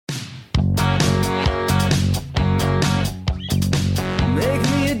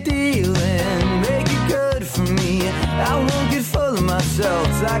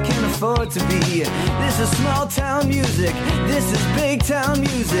want it to be. This is small town music, this is big town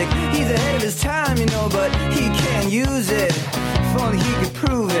music. He's ahead of his time, you know, but he can't use it. If only he could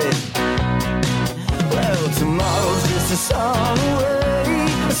prove it. Well, tomorrow's just a song away,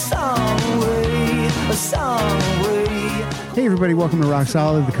 a song away, a song away. Hey everybody, welcome to Rock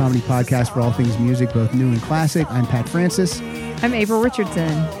Solid, the comedy podcast for all things music, both new and classic. I'm Pat Francis. I'm April Richardson.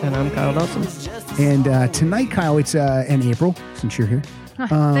 And I'm Kyle Dawson. And tonight, Kyle, it's and April, since you're here.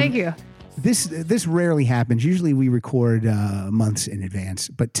 Thank you. This rarely happens. Usually we record months in advance.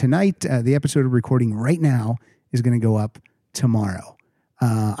 But tonight, the episode we're recording right now is going to go up tomorrow.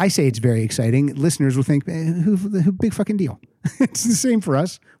 I say it's very exciting. Listeners will think, who big fucking deal. It's the same for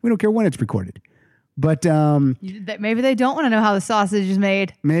us. We don't care when it's recorded. But maybe they don't want to know how the sausage is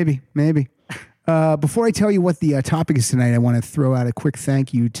made. Maybe. Before I tell you what the topic is tonight, I want to throw out a quick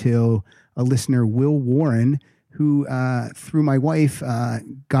thank you to a listener, Will Warren, who, through my wife,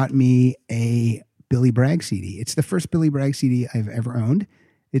 got me a Billy Bragg CD. It's the first Billy Bragg CD I've ever owned.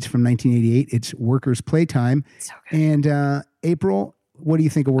 It's from 1988. It's Workers' Playtime. So good. And April, what do you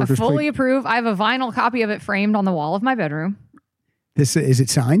think of Workers' Playtime? I fully approve. I have a vinyl copy of it framed on the wall of my bedroom. Is it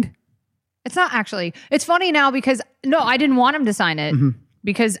signed? It's not actually. It's funny now because, no, I didn't want him to sign it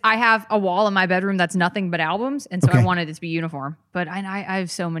because I have a wall in my bedroom that's nothing but albums. And so I wanted it to be uniform. But I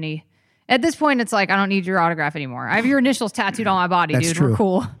have so many. At this point, it's like, I don't need your autograph anymore. I have your initials tattooed on my body, That's dude. True. We're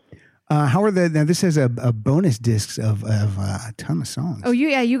cool. How are now this has a bonus discs of a ton of songs. Oh,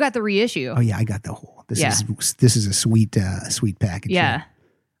 you got the reissue. Oh yeah, I got the whole. This is a sweet package. Yeah.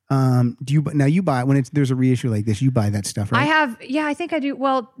 Do you buy when there's a reissue like this? You buy that stuff, right? I think I do.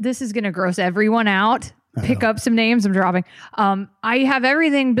 Well, this is gonna gross everyone out. Pick up some names I'm dropping. I have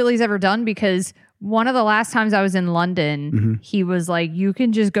everything Billy's ever done because one of the last times I was in London, he was like, "You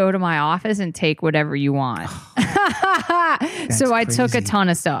can just go to my office and take whatever you want." So I took a ton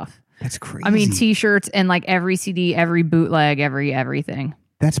of stuff. That's crazy. I mean, T-shirts and like every CD, every bootleg, everything.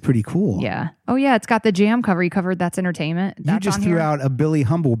 That's pretty cool. Yeah. Oh yeah, it's got the Jam cover. You covered That's Entertainment. You just threw out a Billy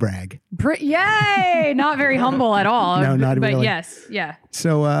humble brag. Yay! Not very humble at all. No, not really. But yes, yeah.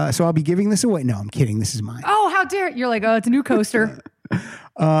 So I'll be giving this away. No, I'm kidding. This is mine. Oh, how dare you're like, oh, it's a new coaster.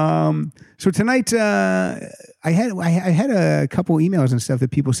 So tonight, I had a couple emails and stuff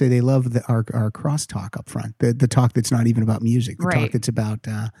that people say they love our crosstalk up front. The talk that's not even about music. The talk that's about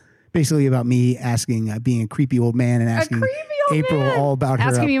basically about me asking, being a creepy old man and asking April all about her.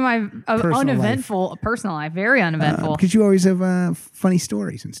 Asking me my uneventful personal life, very uneventful. Because you always have funny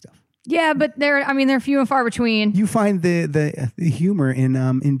stories and stuff. Yeah, but they're few and far between. You find the humor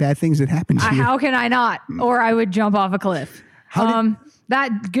in bad things that happen to you. How can I not? Or I would jump off a cliff.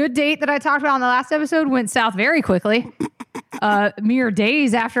 That good date that I talked about on the last episode went south very quickly. Mere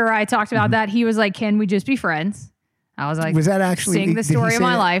days after I talked about that, he was like, "Can we just be friends?" I was like, "Was that actually seeing the story of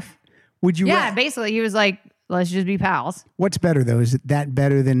my life?" Would you? Yeah, basically, he was like, "Let's just be pals." What's better though? Is that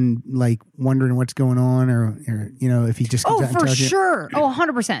better than like wondering what's going on, or if he just comes out and tells you? Sure. Oh,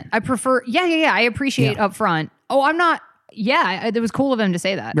 100%. I prefer. Yeah. I appreciate upfront. Oh, I'm not. Yeah, it was cool of him to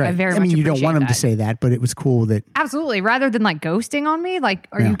say that. Right. I very much you don't want him that. to say that, but it was cool that. Absolutely. Rather than like ghosting on me, like,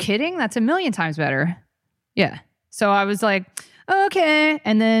 are you kidding? That's a million times better. Yeah. So I was like, okay.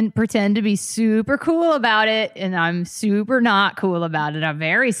 And then pretend to be super cool about it. And I'm super not cool about it. I'm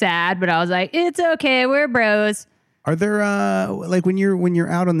very sad, but I was like, it's okay. We're bros. Are there like when you're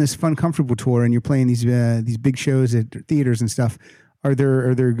out on this fun, comfortable tour and you're playing these big shows at theaters and stuff? Are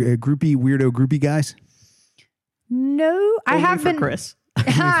there weirdo groupie guys? No, I have been. Chris.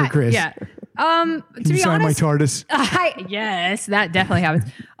 Only for Chris. Yeah. To be sign honest, my TARDIS. Yes, that definitely happens.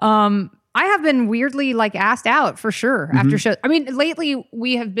 I have been weirdly like asked out for sure after shows. I mean, lately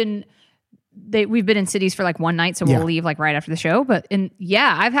we've been in cities for like one night, so we'll leave like right after the show. But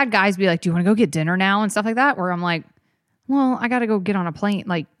I've had guys be like, "Do you want to go get dinner now?" and stuff like that. Where I'm like, "Well, I got to go get on a plane.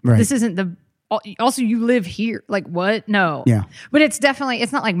 Like, this isn't the." Also, you live here. Like, what? No. Yeah. But it's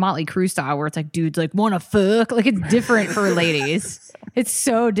not like Motley Crue style where it's like dudes like want to fuck. Like, it's different for ladies. It's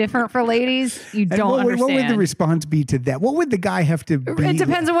so different for ladies. You don't understand. What would the response be to that? What would the guy have to be? It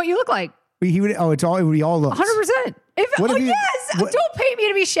depends on what you look like. He would. Oh, it would be all looks. 100%. Don't paint me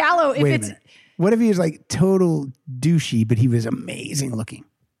to be shallow. What if he was like total douchey, but he was amazing looking?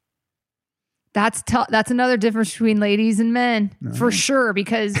 That's another difference between ladies and men for sure.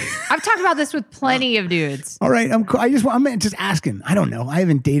 Because I've talked about this with plenty of dudes. All right, I'm just asking. I don't know. I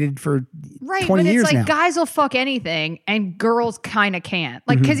haven't dated for 20 but years it's like now. Guys will fuck anything, and girls kind of can't.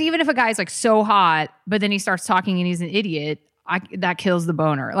 Like, because even if a guy's like so hot, but then he starts talking and he's an idiot, that kills the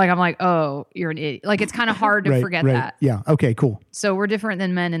boner. Like, I'm like, oh, you're an idiot. Like, it's kind of hard to forget that. Yeah. Okay. Cool. So we're different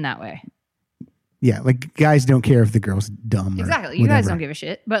than men in that way. Yeah, like guys don't care if the girl's dumb. Exactly. You guys don't give a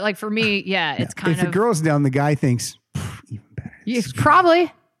shit. But like for me, yeah, it's kind if the girl's dumb, the guy thinks even better.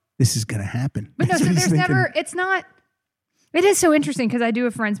 Probably. This is gonna happen. But no, so there's never. It's not. It is so interesting because I do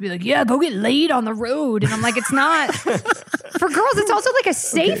have friends be like, "Yeah, go get laid on the road," and I'm like, "It's not for girls. It's also like a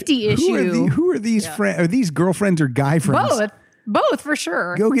safety issue." Who are these friends? Are these girlfriends or guy friends? Both for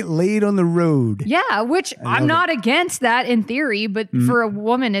sure. Go get laid on the road. Yeah, which I'm not against that in theory, but for a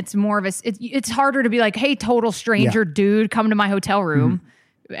woman, it's more of it's harder to be like, hey, total stranger dude, come to my hotel room.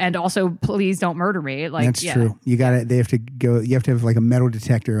 And also, please don't murder me. Like that's true. You have to have like a metal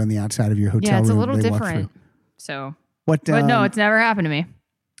detector on the outside of your hotel room. Yeah, it's a little different. So, but no, it's never happened to me.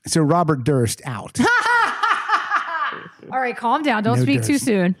 So Robert Durst out. All right, calm down. Don't speak too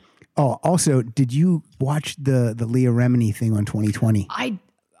soon. Oh, also, did you watch the Leah Remini thing on 2020?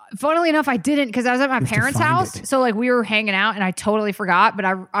 Funnily enough, I didn't because I was at my parents' house. So like we were hanging out and I totally forgot, but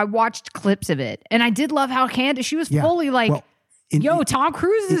I watched clips of it. And I did love how Candace, she was fully like, Tom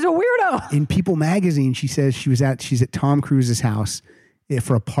Cruise is a weirdo. In People magazine, she says she's at Tom Cruise's house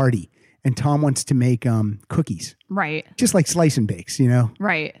for a party. And Tom wants to make cookies. Right. Just like slice and bakes,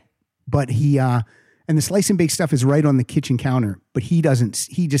 Right. But he... and the slice and bake stuff is right on the kitchen counter, but he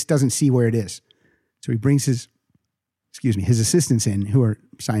just doesn't see where it is. So he brings his assistants in who are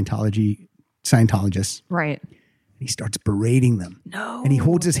Scientologists. Right. He starts berating them. No. And he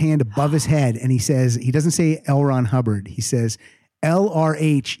holds his hand above his head and he says, he doesn't say L. Ron Hubbard. He says,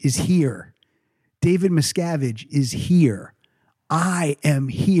 LRH is here. David Miscavige is here. I am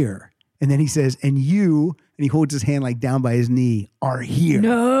here. And then he says, and you, and he holds his hand like down by his knee, are here.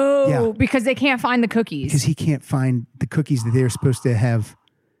 No, because they can't find the cookies. Because he can't find the cookies that they're supposed to have.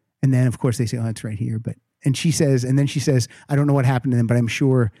 And then, of course, they say, oh, it's right here. And she says, I don't know what happened to them, but I'm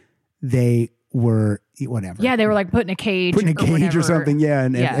sure they were whatever. Yeah, they were like put in a cage. Or something, yeah,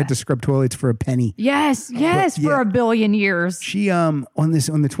 and had to scrub toilets for a penny. Yes, for $1 billion years. She, on the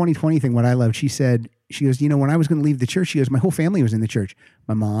 2020 thing, what I loved, she goes, when I was going to leave the church, she goes, my whole family was in the church.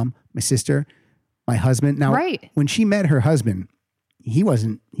 My mom, my sister, my husband. Now, when she met her husband, he's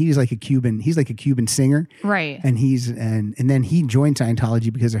like a Cuban singer. Right. And and then he joined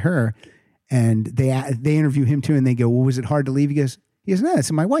Scientology because of her. And they interview him too. And they go, well, was it hard to leave? He goes, no,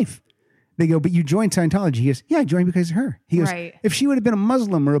 it's my wife. They go, but you joined Scientology. He goes, yeah, I joined because of her. He goes, if she would have been a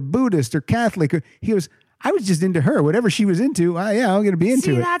Muslim or a Buddhist or Catholic, he goes, I was just into her. Whatever she was into, I'm going to be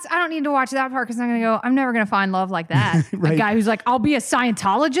into it. I don't need to watch that part because I'm going to go, I'm never going to find love like that. Right. A guy who's like, I'll be a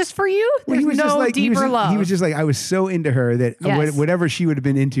Scientologist for you? There's deeper love. He was just like, I was so into her that whatever she would have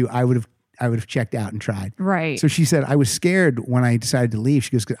been into, I would have checked out and tried. Right. So she said, I was scared when I decided to leave.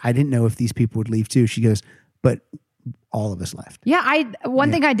 She goes, 'cause I didn't know if these people would leave too. She goes, but all of us left. Yeah.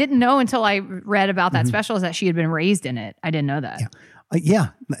 One thing I didn't know until I read about that special is that she had been raised in it. I didn't know that. Yeah.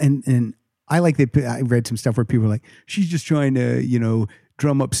 And I like that. I read some stuff where people were like, she's just trying to,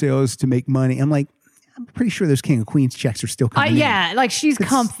 drum up sales to make money. I'm like, I'm pretty sure those King of Queens checks are still coming in. Like she's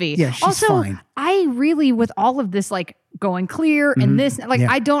comfy. Yeah, she's fine. I really, with all of this, like going clear and this,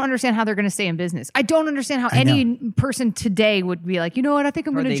 I don't understand how they're going to stay in business. I don't understand how any person today would be like, you know what? I think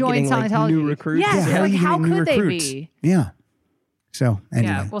I'm going to join Scientology. Like new recruits? Yes. Yeah, how could they be? Yeah. So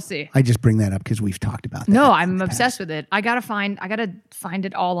anyway, yeah, we'll see. I just bring that up because we've talked about that. No, I'm obsessed with it. I gotta find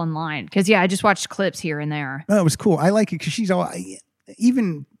it all online because I just watched clips here and there. Oh, it was cool. I like it because she's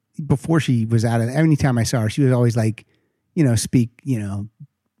even before she was out of it, anytime I saw her, she was always like, speak,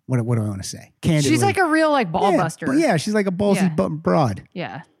 what do I want to say? Candidly. She's like a real ball buster. Yeah, she's like a ballsy broad.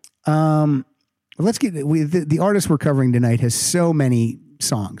 Yeah. Let's get the artist we're covering tonight has so many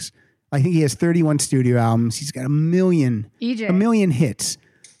songs. I think he has 31 studio albums. He's got a million hits,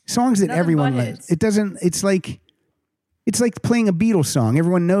 songs that everyone loves. It's like playing a Beatles song.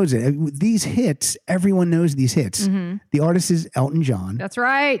 Everyone knows it. These hits, everyone knows these hits. Mm-hmm. The artist is Elton John. That's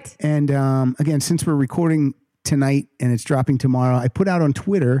right. And again, since we're recording tonight and it's dropping tomorrow, I put out on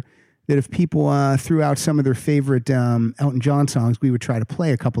Twitter that if people threw out some of their favorite Elton John songs, we would try to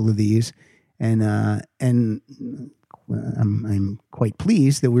play a couple of these. And I'm quite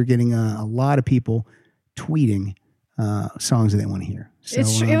pleased that we're getting a lot of people tweeting songs that they want to hear. So,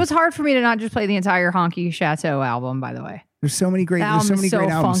 it was hard for me to not just play the entire Honky Chateau album, by the way. There's so many great albums.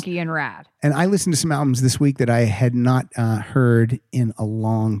 Funky and rad. And I listened to some albums this week that I had not heard in a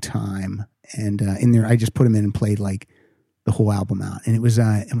long time. And in there, I just put them in and played like the whole album out. And it was,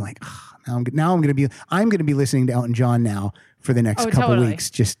 I'm like, I'm going to be listening to Elton John now for the next couple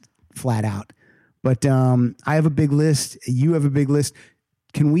weeks, just flat out. But I have a big list. You have a big list.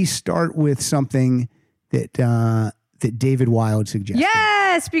 Can we start with something that David Wilde suggested?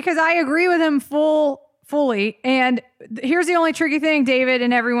 Yes, because I agree with him full fully. And here's the only tricky thing, David,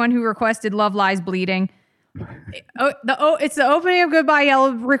 and everyone who requested Love Lies Bleeding. It's the opening of Goodbye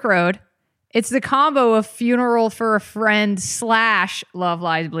Yellow Brick Road. It's the combo of Funeral for a Friend / Love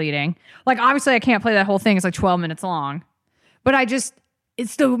Lies Bleeding. Like, obviously, I can't play that whole thing. It's like 12 minutes long. But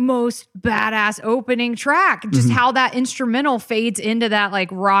it's the most badass opening track. Just how that instrumental fades into that like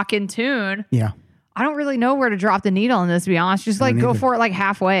rockin' tune. Yeah. I don't really know where to drop the needle in this, to be honest. Just like go for it like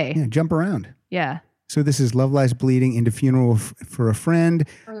halfway. Yeah, jump around. Yeah. So this is Love Lies Bleeding into Funeral for a Friend,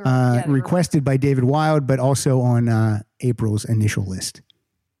 requested by David Wild, but also on April's initial list.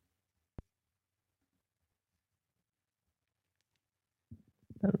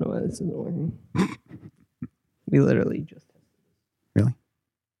 I don't know why this isn't working. We literally just... Really?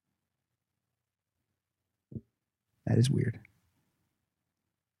 That is weird.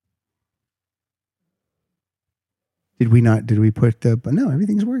 Did we put the... But no,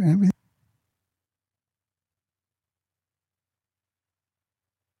 everything's working.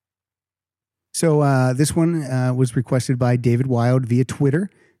 So this one was requested by David Wild via Twitter.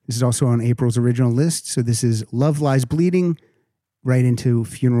 This is also on April's original list. So this is Love Lies Bleeding right into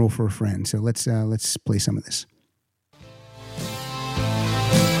Funeral for a Friend. So let's play some of this.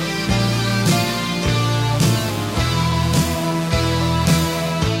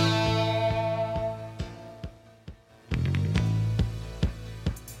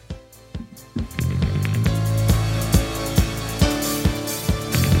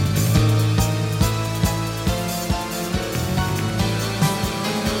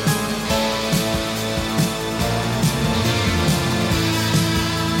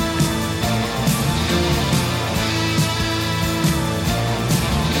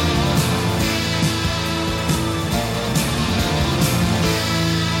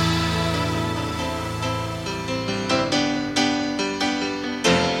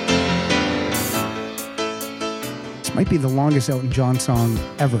 Might be the longest Elton John song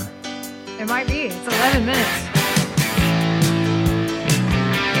ever. It might be. It's 11 minutes.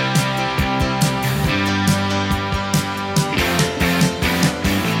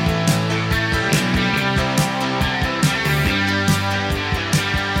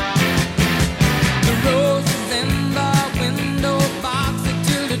 The roses in the window box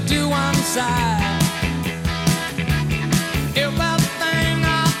until the dew on side.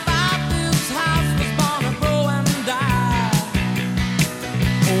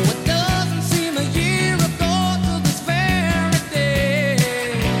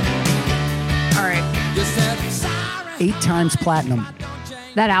 Eight times platinum.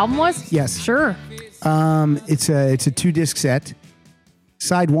 That album was? Yes. Sure. It's a 2-disc set.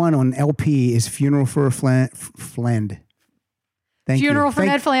 Side 1 on LP is Funeral for a Friend. Funeral for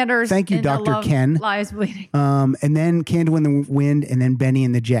Ned Flanders. Thank you, Dr. Ken. Lies Bleeding. And then Candle in the Wind, and then Benny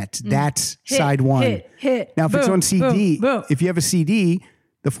and the Jets. That's side 1. Hit. Now, if it's on CD, boom. if you have a CD,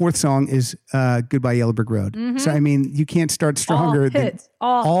 the fourth song is Goodbye Yellow Brick Road. So, I mean, you can't start stronger than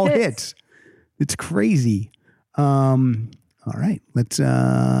all hits. It's crazy. All right, let's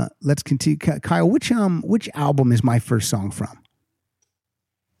continue. Kyle, which album is my first song from?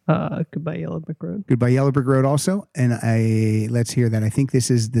 Goodbye Yellow Brick Road. Goodbye Yellow Brick Road also. And let's hear that. I think this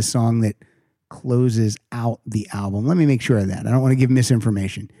is the song that closes out the album. Let me make sure of that. I don't want to give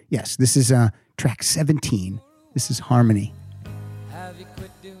misinformation. Yes, this is track 17. This is Harmony. Have you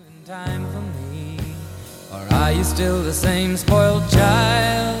quit doing time for me? Or are you still the same spoiled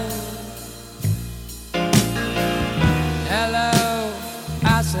child? Hello,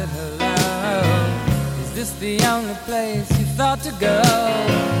 I said hello. Is this the only place you thought to go?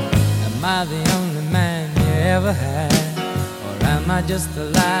 Am I the only man you ever had? Or am I just the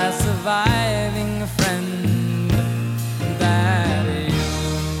last surviving friend that you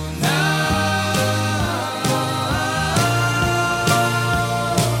know?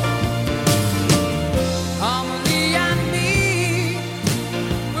 Harmony and me,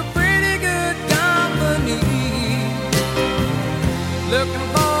 we're pretty good company. Looking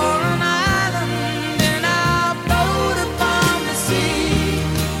for an island in our boat upon the sea.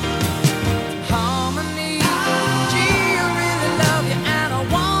 Harmony, gee, I really love you, and I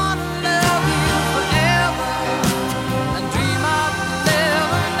wanna love you forever. And dream of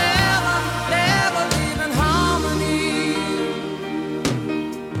never, never, never leaving harmony.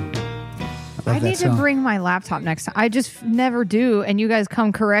 I need to bring my laptop next time. I just never do. And you guys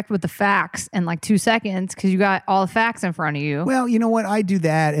come correct with the facts in like 2 seconds because you got all the facts in front of you. Well, you know what? I do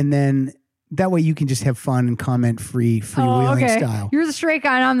that, and then that way you can just have fun and comment freewheeling style. You're the straight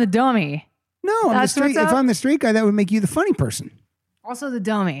guy and I'm the dummy. No, I'm the That's straight. what's If up? I'm the straight guy, that would make you the funny person. Also the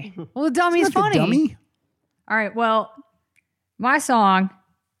dummy. Well, the dummy's Not the funny. dummy. All right. Well, my song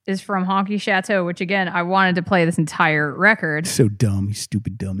is from Honky Chateau, which again, I wanted to play this entire record. So dumb, you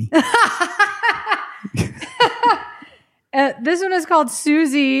stupid dummy. This one is called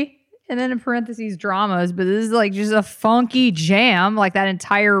Susie, and then in parentheses dramas, but this is like just a funky jam, like that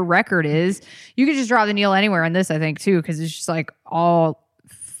entire record is. You could just drop the needle anywhere in this, I think, too, because it's just like all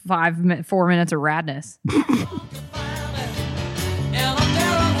 4 minutes of radness.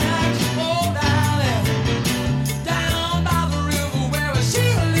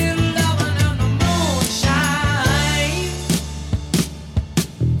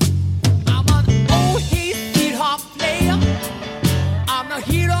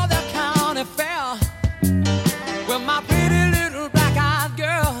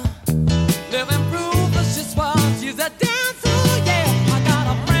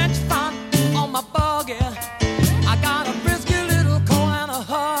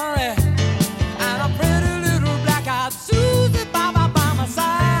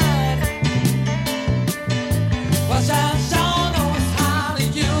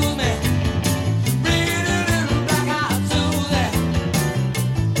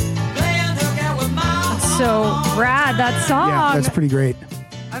 Rad, that song. Yeah, that's pretty great.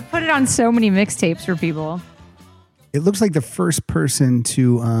 I've put it on so many mixtapes for people. It looks like the first person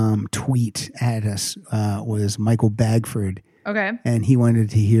to tweet at us was Michael Bagford. Okay. And he wanted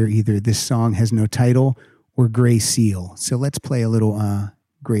to hear either This Song Has No Title or Gray Seal. So let's play a little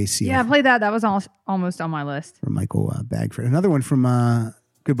Gray Seal. Yeah, play that. That was almost on my list. From Michael Bagford. Another one from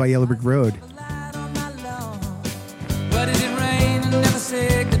Goodbye Yellow Brick Road. But it didn't rain and never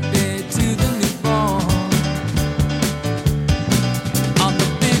said goodbye to the newborn. On the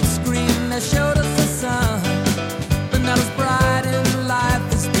big screen they showed us the sun, but not as bright in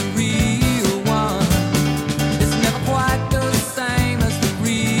life as the real one. It's never quite the same as the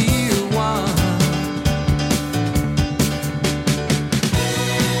real one.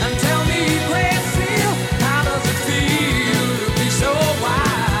 And tell me, Gray Seal, how does it feel to be so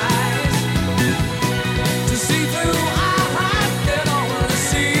wise? To see through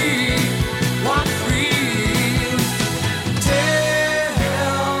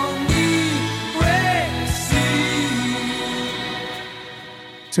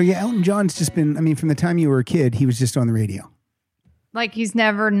So yeah, Elton John's just been, I mean, from the time you were a kid, he was just on the radio. Like he's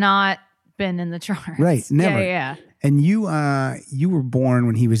never not been in the charts. Right, never. Yeah. And you were born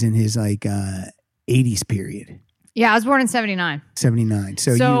when he was in his like 80s period. Yeah, I was born in 79. 79.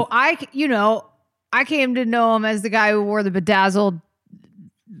 So I came to know him as the guy who wore the bedazzled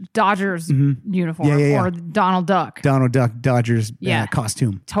Dodgers uniform or Donald Duck. Donald Duck Dodgers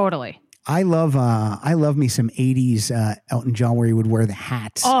costume. Totally. I love me some 80s Elton John where he would wear the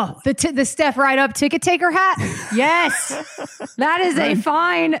hats. Oh, the step right up ticket taker hat. Yes. That is a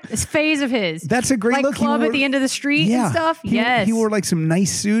fine phase of his. That's a great like look. Club at the end of the street and stuff. Yes. He wore like some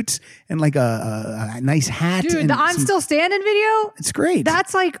nice suits and like a nice hat. Dude, the I'm Still Standing video. It's great.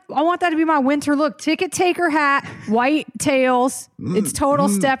 That's like, I want that to be my winter look. Ticket taker hat, white tails. It's total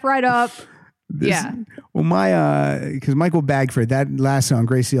step right up. Well, because Michael Bagford, that last song,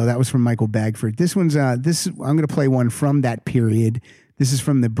 Gray Seal, that was from Michael Bagford. This one's, I'm going to play one from that period. This is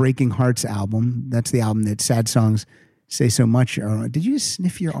from the Breaking Hearts album. That's the album that Sad Songs Say So Much. Did you just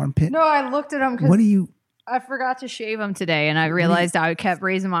sniff your armpit? No, I looked at him because I forgot to shave him today, and I realized I kept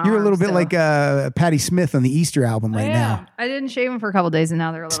raising my arms. You're a little bit like Patti Smith on the Easter album right now. I didn't shave him for a couple of days, and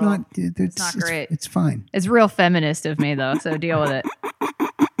now they're a little... It's not great. It's fine. It's real feminist of me, though, so deal with it.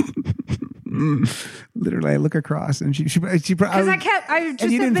 Literally, I look across and she because you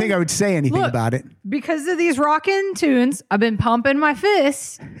didn't think I would say anything about it because of these rockin' tunes. I've been pumping my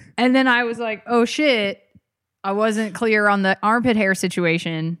fists, and then I was like, "Oh shit!" I wasn't clear on the armpit hair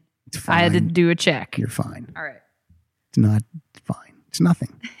situation. It's fine. I had to do a check. You're fine. All right. It's not fine. It's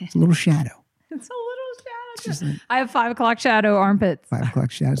nothing. It's a little shadow. It's a little shadow. I have 5 o'clock shadow armpits. 5 o'clock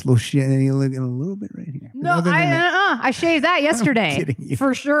shadow. It's a little shadow. You look a little bit right here. No, I shaved that yesterday. I'm kidding you.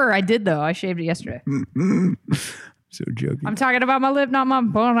 For sure, I did though. I shaved it yesterday. So joking. I'm talking about my lip, not my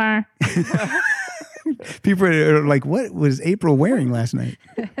boner. People are like, "What was April wearing last night?"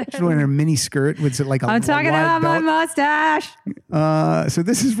 She's wearing a mini skirt with like a. I'm talking about my mustache. So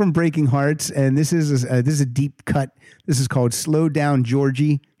this is from Breaking Hearts, and this is a deep cut. This is called "Slow Down,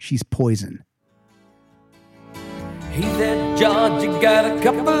 Georgie. She's Poison." He said, "George, you got a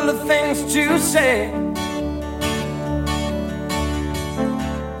couple of things to say.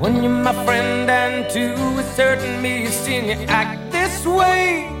 When you're my friend and to a certain me, seen you act this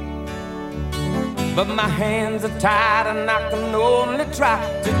way. But my hands are tied and I can only try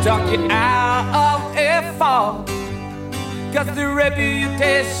to talk you out of a fall. Cause the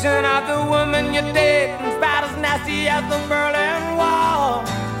reputation of the woman you're dating's about as nasty as the Berlin Wall.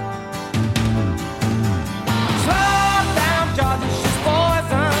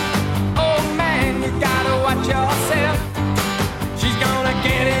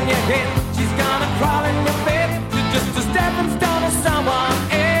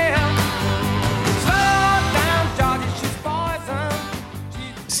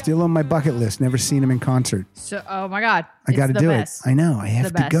 Still on my bucket list. Never seen him in concert. So, oh my God. I got to do best. it. I know. I have the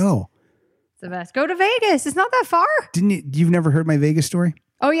to best. go. It's the best. Go to Vegas. It's not that far. You've never heard my Vegas story?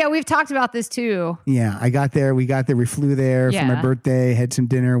 Oh yeah, we've talked about this too. Yeah, I got there. We flew there for my Yeah. birthday, had some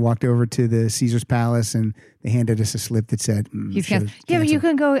dinner, walked over to the Caesar's Palace, and they handed us a slip that said, He's show's yeah, but you canceled.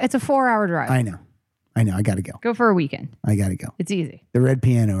 can go. It's a 4-hour drive. I know. I got to go. Go for a weekend. I got to go. It's easy. The red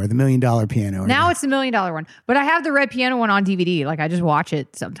piano or the $1 million piano. Now it's the $1 million one, but I have the red piano one on DVD. Like I just watch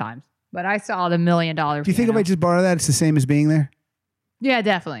it sometimes. But I saw the $1 million. Do you think if I just borrow that, it's the same as being there? Yeah,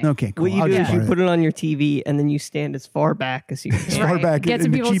 definitely. Okay, cool. What you I'll do just is you borrow put it on your TV and then you stand as far back as you As can. far back Get in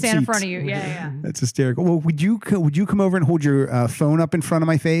some the people to cheap stand in seats. front of you. Yeah. That's hysterical. Well, would you come over and hold your phone up in front of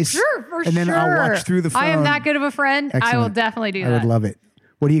my face? Sure, for And then sure. I'll watch through the phone. I am that good of a friend. I will Excellent. definitely do I that. would love it.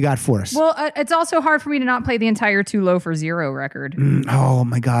 What do you got for us? Well, it's also hard for me to not play the entire Too Low for Zero record. Oh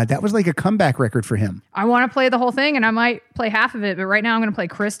my God, that was like a comeback record for him. I want to play the whole thing, and I might play half of it, but right now I'm going to play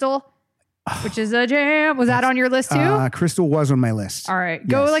Crystal, which is a jam. Was that on your list too? Crystal was on my list. All right.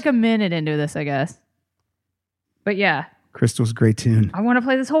 Go Yes. like a minute into this, I guess. But yeah, Crystal's a great tune. I want to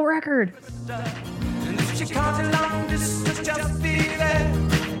play this whole record. And if she calls you long distance, just be there.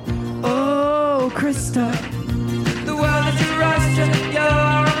 Oh, Krista. The world is your oyster, you're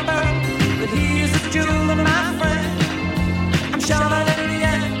a bird, but he is a jewel of my friend. I'm sure that in the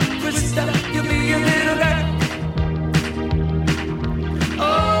end, Krista, you'll be a little girl.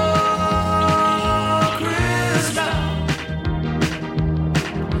 Oh, Krista,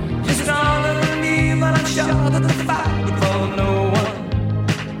 you're stronger than me, but I'm sure that the fight would fall no one.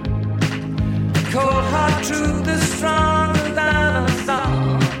 The cold hard truth is stronger than a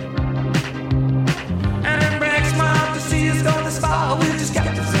song. And it breaks my heart to see us go this far. We're just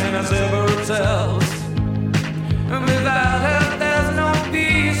captives in our separate selves. And without her, there's no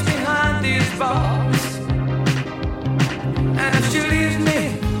peace behind these bars. And if she leaves me,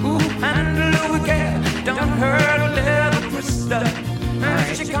 ooh, and Louis care, don't hurt a little Krista.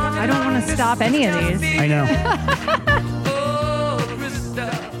 And if she comes I don't want to stop any of these. I know. Oh, Krista.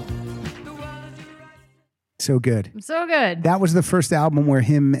 The world is your oyster. So good. So good. That was the first album where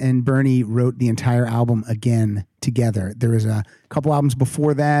him and Bernie wrote the entire album again together. There was a couple albums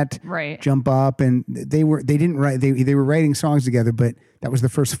before that, Right. Jump Up, and they were writing songs together, but that was the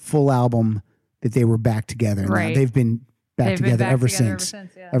first full album that they were back together. And now Right. they've been back They've been together back ever together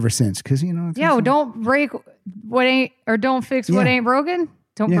since. yeah. Ever since, because it's Yeah, well, don't break what ain't, or don't fix what Yeah. ain't broken.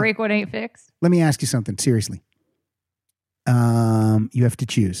 Don't Yeah. break what ain't fixed. Let me ask you something seriously. You have to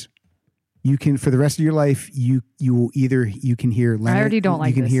choose. You can, for the rest of your life, you will either you can hear Lennon. already don't like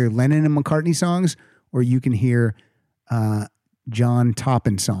You can this. hear Lennon and McCartney songs, or you can hear John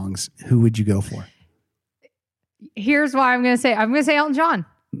Toppin songs. Who would you go for? Here's why I'm going to say Elton John.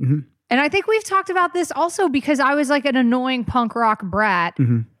 Mhm. And I think we've talked about this also because I was like an annoying punk rock brat.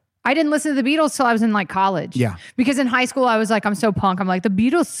 Mhm. I didn't listen to the Beatles till I was in like college. Yeah. Because in high school I was like, I'm so punk. I'm like, the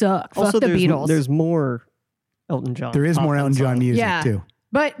Beatles suck. Fuck Also, the there's, Beatles. there's more Elton John. There is more Toppin Elton John songs. music Yeah. too.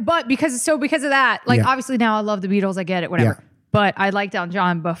 But because of that, like Yeah. obviously now I love the Beatles. I get it, whatever. Yeah. But I liked Elton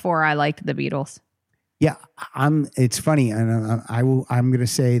John before I liked the Beatles. Yeah, it's funny, and I'm going to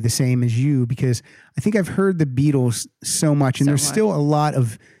say the same as you because I think I've heard the Beatles so much, and So there's much. still a lot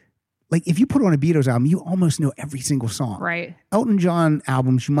of like if you put on a Beatles album, you almost know every single song. Right. Elton John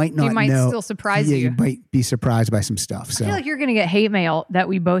albums, you might not might know. still surprise Yeah, you. you might be surprised by some stuff. So I feel like you're going to get hate mail that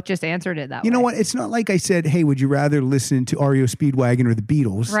we both just answered it that way. you know what? It's not like I said, "Hey, would you rather listen to REO Speedwagon or the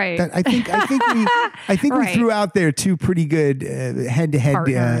Beatles?" Right. I think we Right. threw out there two pretty good head-to-head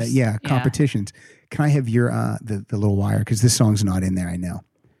Partners. Yeah. competitions. Can I have your the little wire because this song's not in there? I know.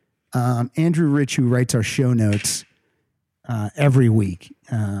 Andrew Rich, who writes our show notes every week.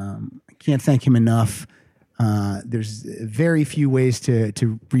 I can't thank him enough. There's very few ways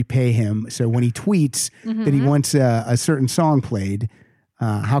to repay him. So when he tweets that he wants a certain song played,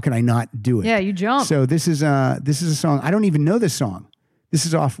 how can I not do it? Yeah, you jump. So this is a song. I don't even know this song. This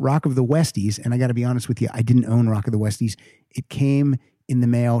is off Rock of the Westies, and I got to be honest with you, I didn't own Rock of the Westies. It came in the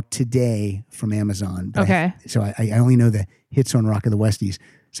mail today from Amazon. But Okay. so I only know the hits on Rock of the Westies.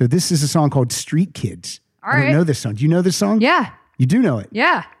 So this is a song called Street Kids. All I don't right. know this song. Do you know this song? Yeah. You do know it.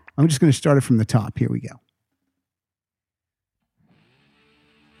 Yeah. I'm just going to start it from the top. Here we go.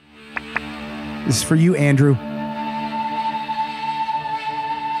 This is for you, Andrew.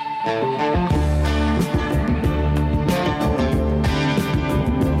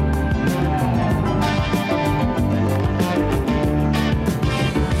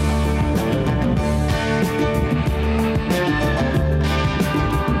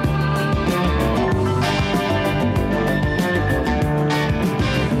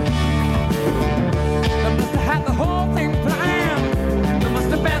 They must have had the whole thing planned. There must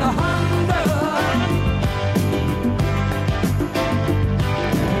have been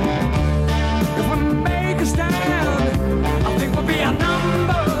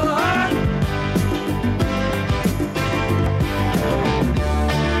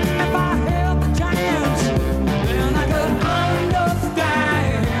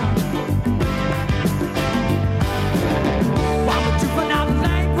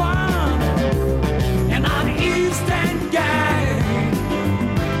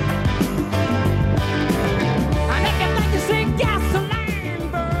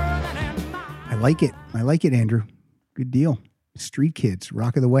like it. I like it, Andrew. Good deal. Street Kids,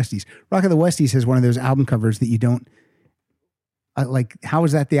 Rock of the Westies. Rock of the Westies has one of those album covers that you don't like. How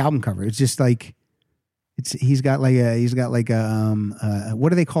is that the album cover? It's just like he's got like a what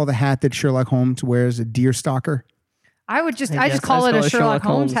do they call the hat that Sherlock Holmes wears? A deer stalker. I just call it a Sherlock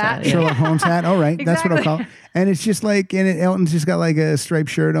Holmes hat. Sherlock Holmes hat. All right. Exactly. That's what I'll call it. And it's just like, and Elton's just got like a striped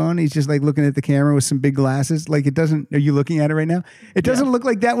shirt on. He's just like looking at the camera with some big glasses. Like it doesn't, are you looking at it right now? It doesn't look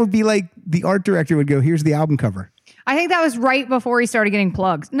like that would be like the art director would go, here's the album cover. I think that was right before he started getting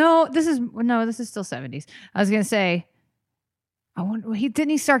plugs. No, this is still 70s. I was going to say, didn't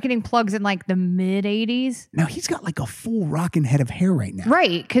he start getting plugs in like the mid 80s? No, he's got like a full rocking head of hair right now.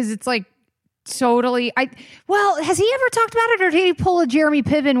 Right. Cause it's like, totally. Has he ever talked about it, or did he pull a Jeremy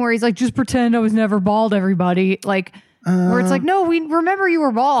Piven where he's like, just pretend I was never bald, everybody? Like, where it's like, no, we remember you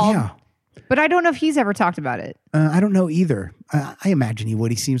were bald. Yeah. But I don't know if he's ever talked about it. I don't know either. I imagine he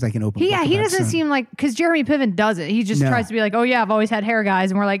would. He seems like an open book. Yeah, he doesn't seem like, because Jeremy Piven does it. He just tries to be like, oh yeah, I've always had hair,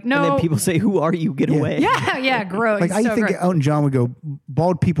 guys. And we're like, no. And then people say, who are you? Get away. Yeah, gross. Like, I think Elton John would go,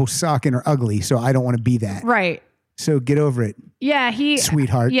 bald people suck and are ugly, so I don't want to be that. Right. So get over it. Yeah,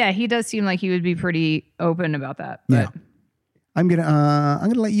 sweetheart. Yeah, he does seem like he would be pretty open about that. But. Yeah. I'm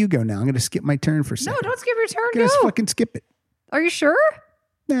gonna let you go now. I'm gonna skip my turn for a second. No, don't skip your turn. Just go. fucking skip it. Are you sure?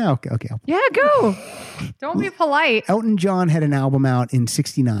 No, okay. Yeah, go. Don't be polite. Elton John had an album out in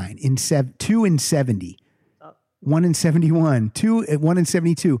 69, two in 70, one in 71, one in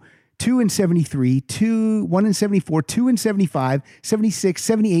 72, two in 73, one in 74, two in 75, 76,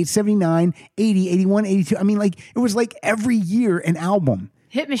 78, 79, 80, 81, 82. I mean, like, it was like every year an album.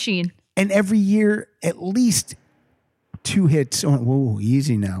 Hit machine. And every year at least 2 hits on. Whoa,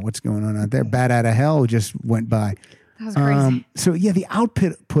 easy now. What's going on out there? Bat Out of Hell just went by. That was crazy. So yeah, the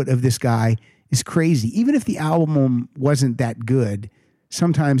output of this guy is crazy. Even if the album wasn't that good,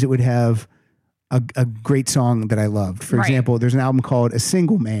 sometimes it would have a great song that I loved. For example, there's an album called A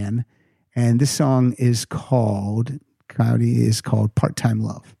Single Man, and this song is called Part-Time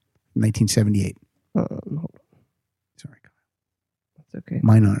Love, 1978. Hold on. Sorry, Kyle. That's okay.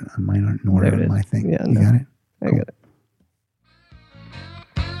 Mine aren't in order on my thing. Yeah, you got it? I got it.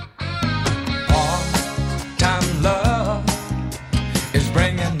 Part-time love is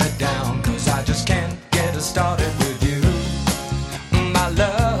bringing me down, 'cause I just can't get it started with you. My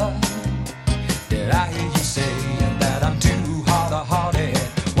love, did I hear you say that I'm too hard-hearted?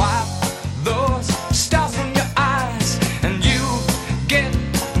 Wipe those stars from your eyes and you get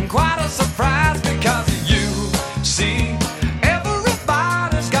quite a surprise, because you see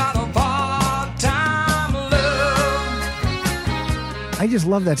everybody's got a part-time love. I just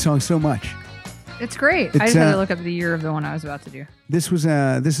love that song so much. It's great. I just had to look up the year of the one I was about to do. This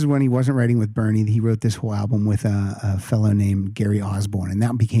is when he wasn't writing with Bernie. He wrote this whole album with a fellow named Gary Osborne, and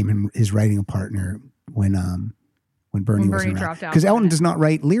that became his writing partner when Bernie wasn't dropped out. Because Elton does not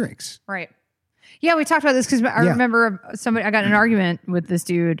write lyrics. Right. Yeah, we talked about this because I remember I got in an argument with this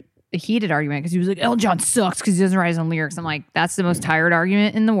dude, a heated argument, because he was like, Elton John sucks because he doesn't write his own lyrics. I'm like, that's the most tired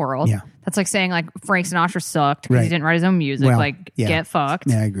argument in the world. Yeah. That's like saying like Frank Sinatra sucked because he didn't write his own music. Well, get fucked.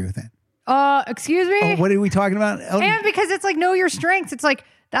 Yeah, I agree with that. Excuse me? Oh, what are we talking about? Elton? And because it's like, know your strengths. It's like,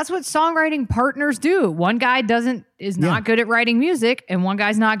 that's what songwriting partners do. One guy is not good at writing music, and one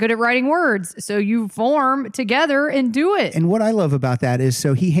guy's not good at writing words. So you form together and do it. And what I love about that is,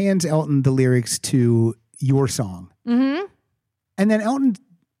 so he hands Elton the lyrics to your song. Mm-hmm. And then Elton,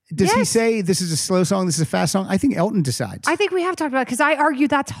 does he say, this is a slow song, this is a fast song? I think Elton decides. I think we have talked about it, because I argue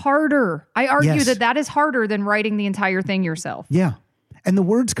that's harder. I argue that is harder than writing the entire thing yourself. Yeah. And the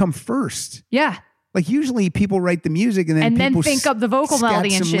words come first. Yeah. Like usually people write the music and then think up the vocal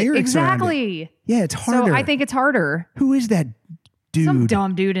melody and shit. Exactly. Yeah, it's harder. So I think it's harder. Who is that dude? Some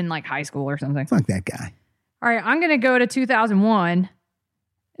dumb dude in like high school or something. Fuck that guy. All right, I'm going to go to 2001.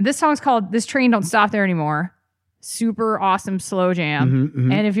 This song's called This Train Don't Stop There Anymore. Super awesome slow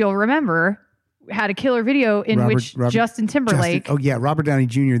jam. And if you'll remember, had a killer video in which Justin Timberlake. Robert Downey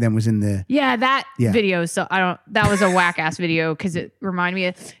Jr. then was in the. Yeah, that video. So that was a whack ass video because it reminded me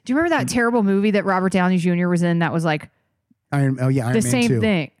of. Do you remember that terrible movie that Robert Downey Jr. was in that was like Iron the Man same 2.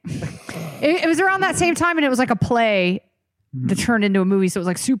 thing? It was around that same time, and it was like a play that turned into a movie. So it was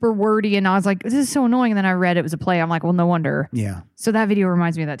like super wordy, and I was like, this is so annoying. And then I read it was a play. I'm like, well, no wonder. Yeah. So that video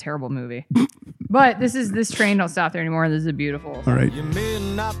reminds me of that terrible movie. But this train don't stop there anymore. This is beautiful. All right. You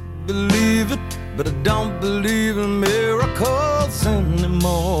may not believe it, but I don't believe in miracles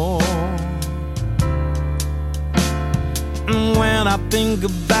anymore. And when I think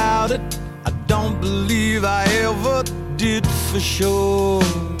about it, I don't believe I ever did for sure.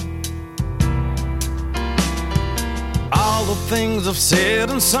 All the things I've said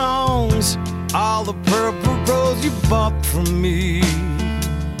in songs all the purple rose you bought from me.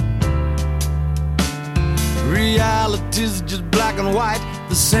 Reality's just black and white.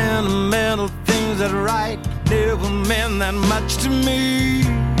 The sentimental things that write never meant that much to me.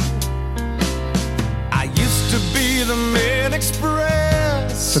 I used to be the Main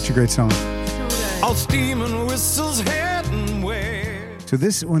Express. Such a great song. All steam and whistles heading west. So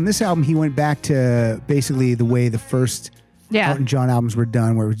when this album, he went back to basically the way the first Elton John albums were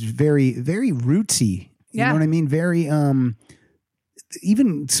done, where it was very, very rootsy. You know what I mean? Very,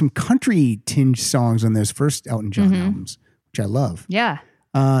 even some country tinged songs on those first Elton John albums, which I love. Yeah.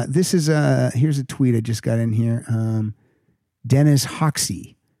 This is here's a tweet I just got in here. Dennis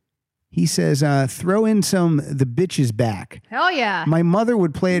Hoxie. He says, throw in some The Bitches Back. Hell yeah. My mother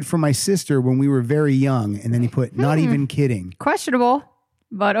would play it for my sister when we were very young. And then he put, not even kidding. Questionable,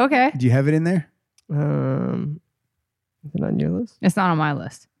 but okay. Do you have it in there? Is it on your list? It's not on my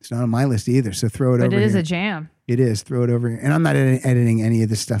list. It's not on my list either. So throw it over But it is here. a jam. It is. Throw it over here. And I'm not editing any of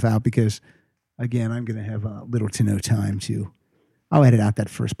this stuff out because, again, I'm going to have little to no time to. I'll edit out that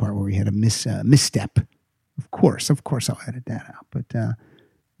first part where we had a misstep. Of course, I'll edit that out. But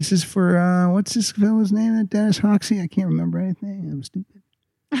this is for, what's this fellow's name? Dennis Hoxie? I can't remember anything. I'm stupid.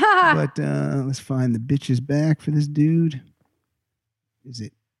 But let's find The Bitches Back for this dude. Is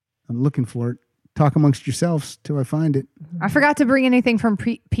it? I'm looking for it. Talk amongst yourselves till I find it. I forgot to bring anything from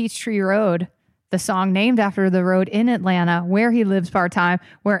Peachtree Road, the song named after the road in Atlanta where he lives part-time,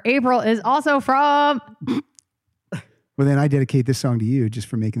 where April is also from. Well, then I dedicate this song to you just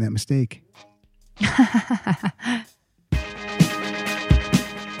for making that mistake.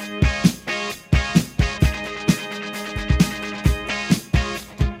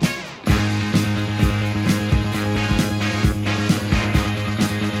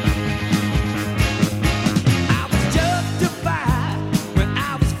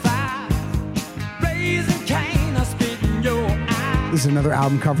 This is another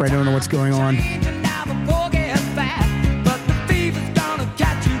album cover. I don't know what's going on.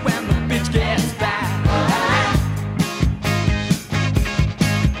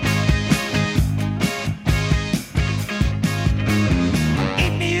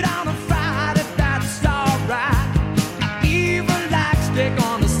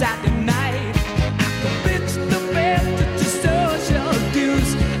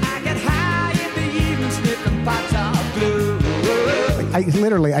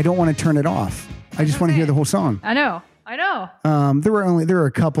 I don't want to turn it off. I just want to hear the whole song. I know. There were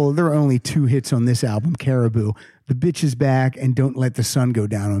only two hits on this album, Caribou, The Bitches Back, and Don't Let the Sun Go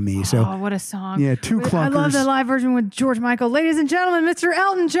Down on Me. So, what a song. Yeah, two clunkers. I love the live version with George Michael. Ladies and gentlemen, Mr.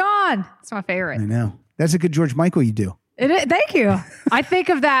 Elton John. It's my favorite. I know. That's a good George Michael you do. It is, thank you. I think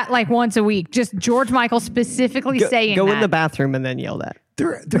of that like once a week. Just George Michael specifically saying go that. in the bathroom and then yell that.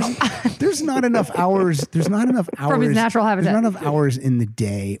 There's not enough hours. There's not enough hours from his natural habitat. There's not enough hours in the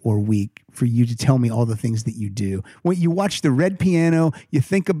day or week for you to tell me all the things that you do. When you watch the Red Piano, you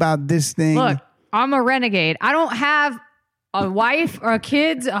think about this thing. Look, I'm a renegade. I don't have a wife or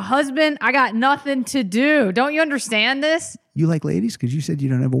kids, a husband. I got nothing to do. Don't you understand this? You like ladies? Because you said you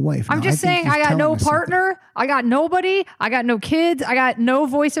don't have a wife. I'm just saying I got no partner. I got nobody. I got no kids. I got no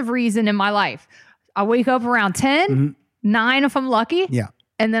voice of reason in my life. I wake up around 10, 9 if I'm lucky. Yeah.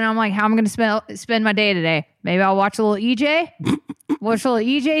 And then I'm like, how am I going to spend my day today? Maybe I'll watch a little EJ. Watch a little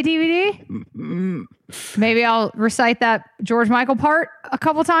EJ DVD. Maybe I'll recite that George Michael part a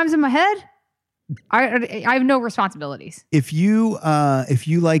couple times in my head. I have no responsibilities. If you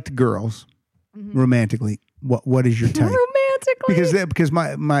liked girls romantically, what is your type? Because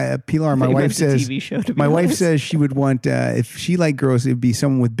my Pilar, my wife says TV show, my wife says she would want if she liked girls, it would be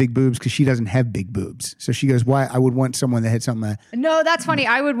someone with big boobs because she doesn't have big boobs. So she goes, why I would want someone that had something. No, that's funny.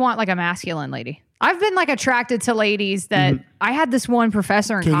 I would want like a masculine lady. I've been like attracted to ladies that I had this one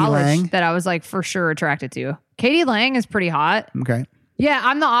professor in college that I was like for sure attracted to. Katie Lang is pretty hot. Okay. Yeah,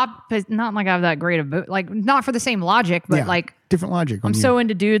 I'm the opposite. Not like I have that great of like not for the same logic, but like different logic. I'm so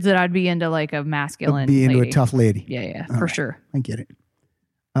into dudes that I'd be into like a masculine. Be into a tough lady. Yeah, for sure. I get it.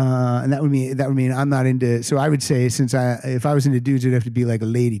 And that would mean I'm not into. So I would say if I was into dudes, it'd have to be like a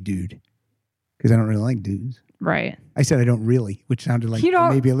lady dude because I don't really like dudes. Right. I said I don't really, which sounded like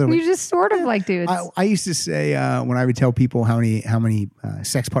maybe a little. You just sort of like dudes. I used to say when I would tell people how many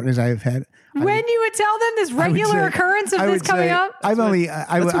sex partners I have had. When you would tell them this regular occurrence of this coming up? That's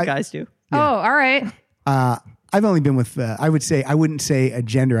what guys do. Yeah. Oh, all right. I've only been with, I wouldn't say a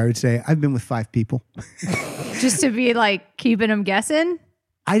gender. I would say I've been with 5 people. Just to be like keeping them guessing?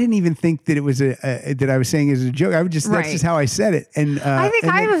 I didn't even think that it was that I was saying it as a joke. That's just how I said it. And I think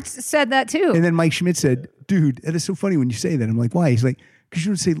I said that too. And then Mike Schmidt said, dude, that is so funny when you say that. I'm like, why? He's like, Because you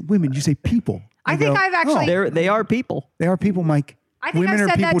don't say women, you say people. I think I've actually... They are people. They are people, Mike. I think Women I've are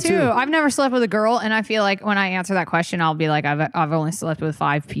said that people too. I've never slept with a girl, and I feel like when I answer that question, I'll be like, I've only slept with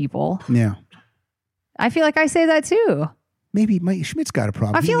 5 people. Yeah. I feel like I say that too. Maybe Mike Schmidt's got a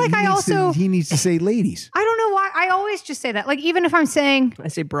problem. I feel like he needs to say ladies. I don't know why. I always just say that. Like, even if I'm saying I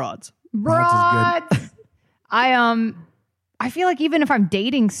say broads. broads, I feel like even if I'm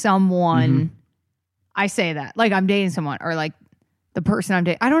dating someone, I say that. Like, I'm dating someone, or like the person I'm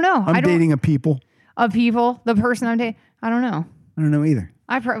dating. I don't know. I'm dating a people. The person I'm dating. I don't know. I don't know either.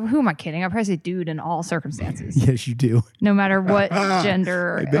 Who am I kidding? I probably say dude in all circumstances. Yes, you do. No matter what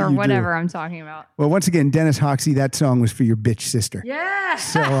gender or whatever I'm talking about. Well, once again, Dennis Hoxie, that song was for your bitch sister. Yeah.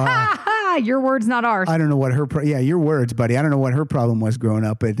 So your words, not ours. I don't know what her. Your words, buddy. I don't know what her problem was growing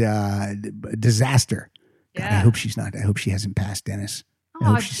up, but disaster. God, Yeah. I hope she's not. I hope she hasn't passed Dennis. I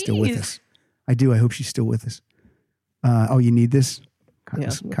Aw, hope she's still with jeez. us. I do. I hope she's still with us. You need this?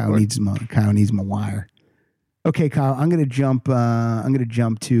 Kyle needs my wire. Okay, Kyle, I'm going to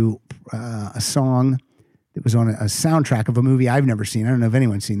jump to a song that was on a soundtrack of a movie I've never seen. I don't know if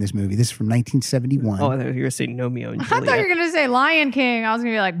anyone's seen this movie. This is from 1971. Oh, I thought you were going to say Romeo and I Juliet. thought you were going to say Lion King. I was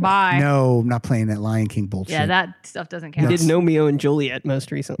going to be like, bye. No, I'm not playing that Lion King bullshit. Yeah, that stuff doesn't He count. did Romeo and Juliet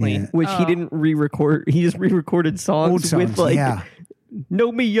most recently, which he didn't re-record. He just re-recorded Old songs, with like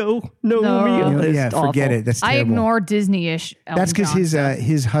Romeo. Yeah, It's forget awful. it. That's I terrible. ignore Disney-ish. That's because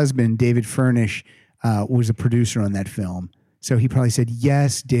his husband, David Furnish, was a producer on that film. So he probably said,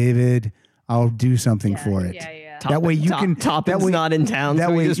 "Yes, David, I'll do something for it." Yeah. That way you can. Toppin's not in town, that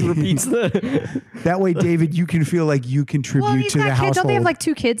so way he just repeats the. That way, David, you can feel like you contribute Well, he's to the got kids. household. Don't they have like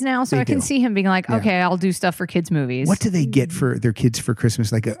 2 kids now? So They I can do. see him being like, okay, I'll do stuff for kids' movies. What do they get for their kids for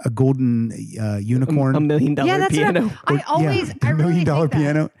Christmas? Like a golden unicorn, $1 million that's piano. What I always, a I $1 really million think that.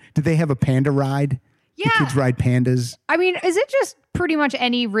 piano. Do they have a panda ride? Yeah. The kids ride pandas. I mean, is it just pretty much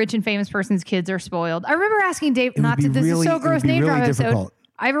any rich and famous person's kids are spoiled? I remember asking Dave, would be this really- is so it would gross be name really drop episode. difficult.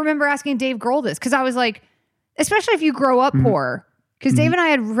 I remember asking Dave Grohl this because I was like, especially if you grow up poor, because Dave and I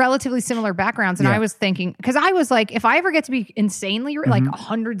had relatively similar backgrounds. And Yeah. I was thinking, because I was like, if I ever get to be insanely like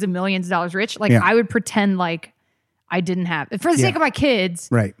hundreds of millions of dollars rich, like I would pretend like I didn't have, for the sake of my kids,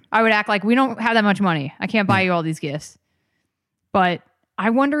 Right. I would act like we don't have that much money. I can't buy you all these gifts. But I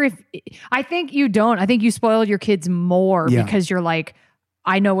wonder if, I think you don't. I think you spoiled your kids more Yeah. because you're like,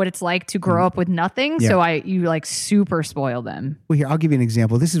 I know what it's like to grow up with nothing. Yeah. So you like super spoil them. Well, here, I'll give you an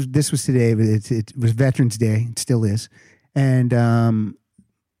example. This was today, but it was Veterans Day. It still is. And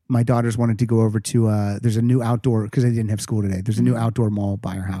my daughters wanted to go over to, there's a new outdoor, because I didn't have school today. There's a new outdoor mall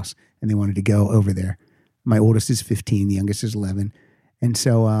by our house, and they wanted to go over there. My oldest is 15, the youngest is 11. And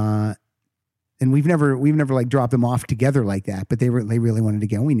so, and we've never like dropped them off together like that, but they really wanted to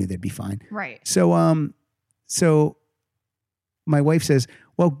go. And we knew they'd be fine. Right. So, my wife says,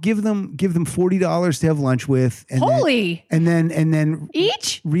 well, give them $40 to have lunch with. And Holy. And then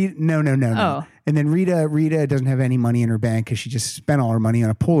Each? No. Oh. And then Rita doesn't have any money in her bank because she just spent all her money on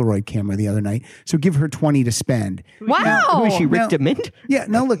a Polaroid camera the other night. So give her $20 to spend. Wow. Who is she, Rick Now- DeMint? Yeah.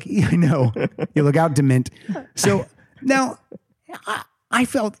 Now look, I know you look out, Dement. So now I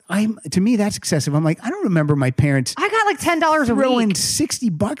felt to me that's excessive. I'm like, I don't remember my parents I got like $10 a throwing week.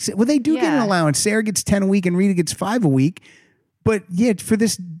 $60. Well, they do get an Yeah. allowance. Sarah gets 10 a week and Rita gets 5 a week. But yeah, for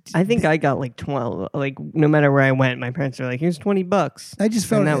this, I think I got like 12. Like no matter where I went, my parents were like, "Here's $20." I just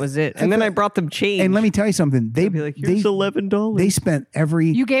felt and that was it. And then I brought them change. And let me tell you something. They'd be like, "Here's $11." They spent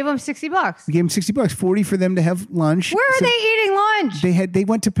You gave them $60. we gave them $60, 40 for them to have lunch. Where are So they eating lunch? They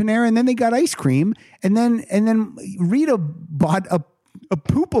went to Panera and then they got ice cream and then Rita bought a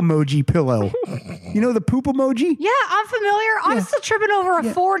poop emoji pillow. You know the poop emoji? Yeah, I'm familiar. I'm still tripping over a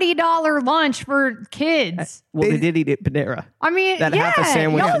 $40 lunch for kids. Well, they did eat at Panera. I mean, That half a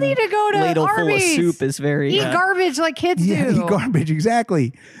sandwich y'all need to go to ladle full of Arby's. soup is very Eat garbage like kids Yeah, do. eat garbage,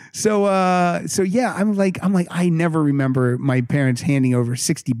 exactly. So yeah, I'm like I never remember my parents handing over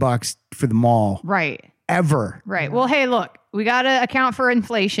 $60 for the mall Right. ever. Right. Well, hey, look, we got to account for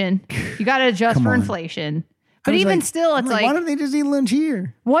inflation. You got to adjust Come for on. inflation. But I was even like- still, I'm it's why don't they just eat lunch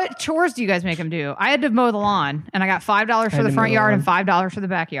here? what chores do you guys make them do? I had to mow the lawn, and I got $5 for the front yard and $5 for the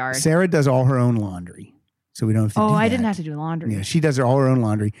backyard. Sarah does all her own laundry, so we don't have to. Oh, do I that. didn't have to do laundry. Yeah, she does all her own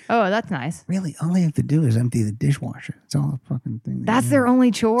laundry. Oh, that's nice. Really, all I have to do is empty the dishwasher. It's all a fucking thing. That's their only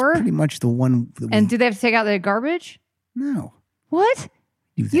chore? pretty much the one. That And do they have to take out the garbage? no, What?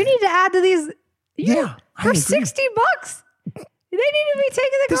 do that. You need to add to these. Yeah, I For agree. $60. They need to be taking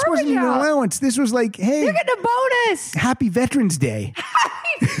the This garbage wasn't even an out. allowance. This was like, hey, They're getting a bonus. happy Veterans Day.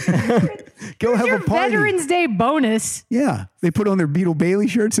 Go have Your a party. Veterans Day bonus. Yeah, they put on their Beetle Bailey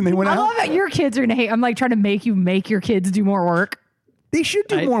shirts and they went I out. love it. Your kids are gonna hate. I'm like trying to make you make your kids do more work. They should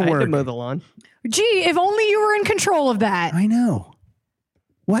do more I had work. to mow the lawn. Gee, if only you were in control of that. I know.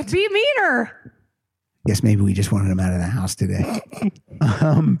 What? Be meaner. Guess maybe we just wanted him out of the house today.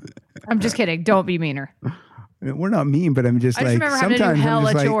 I'm just kidding. Don't be meaner. We're not mean, but I'm just I just like remember having to do sometimes I'm hella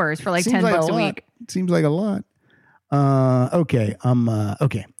just like, chores for like seems $10 like a lot. week. It seems like a lot. Okay.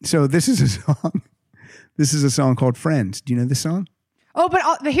 Okay. So this is a song. This is a song called Friends. Do you know this song? Oh,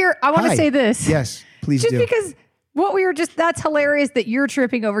 but here, I want Hi. to say this. Yes, please Just do. because that's hilarious that you're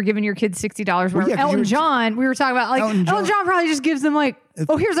tripping over giving your kids $60. Where yeah, 'cause Elton you were- John, we were talking about like Elton Elton John probably just gives them like,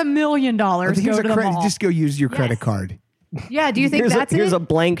 oh, here's $1 million. Go Here's to the mall. just go use your credit card. Yeah, do you think that's Here's it? a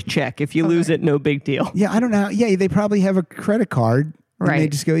blank check. If you lose it, no big deal. Yeah, I don't know. Yeah, they probably have a credit card. And they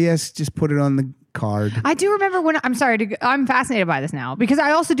Right. just go, yes, just put it on the card. I do remember when I'm fascinated by this now because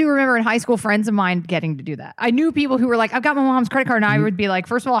I also do remember in high school friends of mine getting to do that. I knew people who were like, I've got my mom's credit card, and I would be like,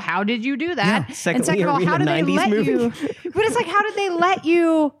 first of all, how did you do that? Yeah. Secondly, and second of are all, we in how a did they 90s let movie? you? But it's like, how did they let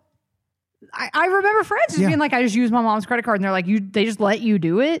you? I remember friends just Yeah. being like, I just use my mom's credit card, and they're like, they just let you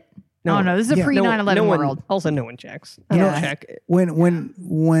do it. No, this is a Yeah. pre 9/11 world. Also, no one checks. I Yeah. don't check.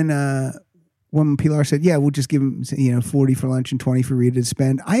 When Pilar said, yeah, we'll just give him 40 for lunch and 20 for Rita to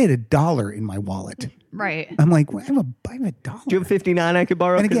spend, I had $1 in my wallet. Right. I'm like, well, I have $1. Do you have 59 I could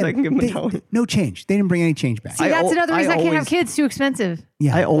borrow? And Because again, I can give him $1. no change. They didn't bring any change back. See, that's another reason I can't have always- kids. Too expensive.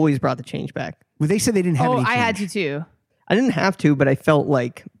 Yeah. I always brought the change back. Well, they said they didn't have Oh, any change. I had to too. I didn't have to, but I felt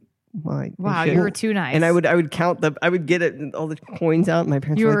like, well, I Wow, should. you were too nice. And I would count I would get all the coins out. And my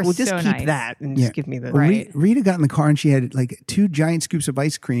parents You were were like, well, just so keep nice. that and Yeah. just give me the. Well, Right. Rita got in the car and she had like 2 giant scoops of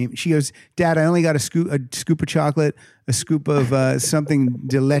ice cream. She goes, Dad, I only got a scoop of chocolate, a scoop of something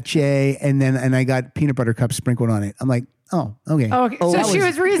de leche, and I got peanut butter cups sprinkled on it. I'm like, oh, okay. Oh, okay. So that she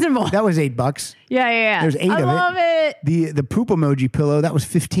was reasonable. That was $8. Yeah. There's 8 I of it. love it. The poop emoji pillow, that was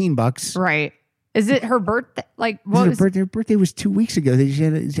 $15. Right. Is it her birthday? Like, This what is was? her birthday was 2 weeks ago.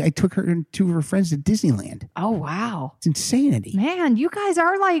 I took her and 2 of her friends to Disneyland. Oh, wow. It's insanity. Man, you guys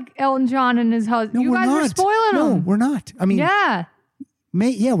are like Elton John and his husband. No, You we're guys not. are spoiling No, them. we're not. I mean, Yeah.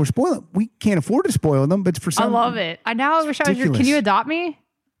 we're spoiling. We can't afford to spoil them, but for I some, love it. I now wish I was your. Can ridiculous. you adopt me?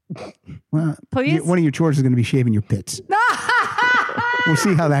 Well, Please? one of your chores is going to be shaving your pits. We'll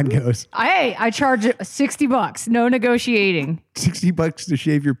see how that goes. Hey, I charge $60. No negotiating. $60 to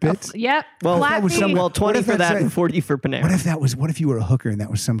shave your pits. Yep. Well, Flat that was fee. some- Well, What 20 if for that's that a- and 40 for Panera. What if you were a hooker and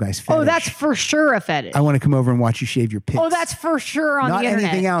that was some guy's fetish? Oh, that's for sure a fetish. I want to come over and watch you shave your pits. Oh, that's for sure on not the internet.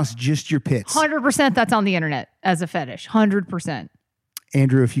 anything else, just your pits. 100% that's on the internet as a fetish. 100%.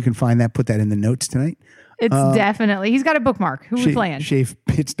 Andrew, if you can find that, put that in the notes tonight. It's definitely. He's got a bookmark. Who we playing?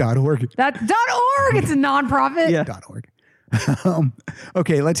 Shavepits.org. That .org. It's a nonprofit. Yeah. .org.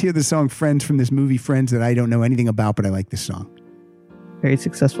 Okay, let's hear the song Friends from this movie Friends that I don't know anything about, but I like this song. Very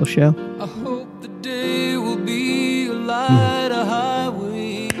successful show. I hope the day will be a light, a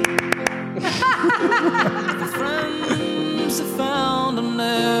highway. The friends have found a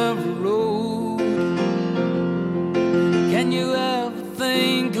narrow road. Can you ever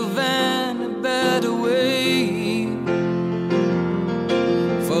think of any better way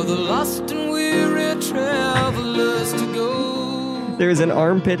for the lost and weary travelers to go? There's an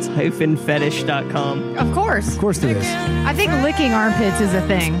armpits-fetish.com. Of course. Of course there is. I think licking armpits is a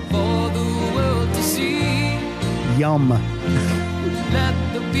thing. For the world to see. Yum. Let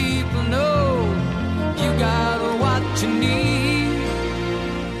the people know you got what you need.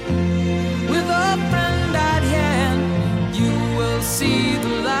 With a friend at hand, you will see the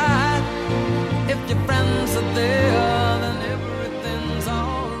light. If your friends are there, then everything's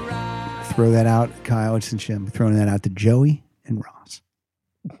alright. Throw that out, Kyle. Since I'm throwing that out to Joey and Ross.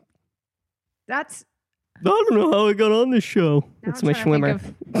 That's I don't know how I got on this show. now That's I'm my trying to Schwimmer.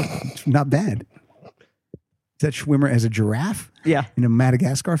 think It's not bad. Is that Schwimmer as a giraffe Yeah. in a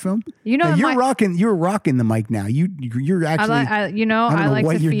Madagascar film? You know, Now, you're my- rocking the mic now. You're I actually. like. I don't know like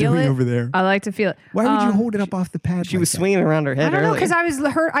what to you're feel doing it over there. I like to feel it. Why would you hold it up off the pad? She like was that? swinging around her I head don't know earlier. because I was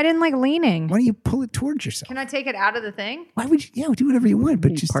hurt. I didn't like leaning. Why don't you pull it towards yourself? Can I take it out of the thing? Why would you? Yeah, do whatever you want,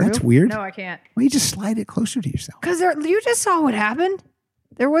 but just Part that's of it? weird. No, I can't. Why don't you just slide it closer to yourself? Because you just saw what happened.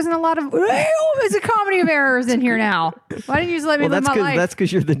 There wasn't a lot of. It's a comedy of errors in here now. Why didn't you just let me well, live that's my life?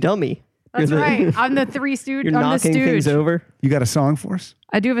 because you're the dummy. That's You're the- right. I'm the three stooge. You're I'm the knocking things stooge. over. You got a song for us?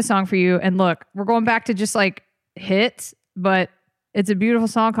 I do have a song for you. And look, we're going back to just like hits, but it's a beautiful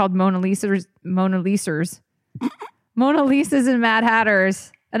song called Mona Lisas and Mad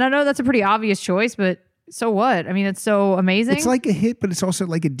Hatters. And I know that's a pretty obvious choice, but so what? I mean, it's so amazing. It's like a hit, but it's also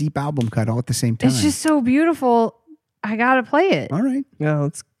like a deep album cut all at the same time. It's just so beautiful. I got to play it. all right. No,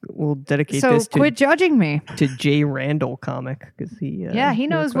 we'll dedicate So this quit judging me. to Jay Randall comic because he He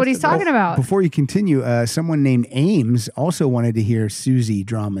knows what he's requested talking this. about. Before you continue, someone named Ames also wanted to hear Susie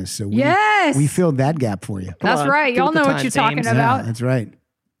dramas. So Yes! we filled that gap for you. That's on, right. give Y'all it the know what time, you're talking James. about. Yeah, that's right.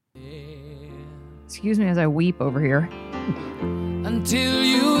 Excuse me as I weep over here. Until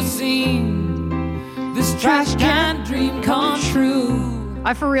you've seen this trash can dream come true.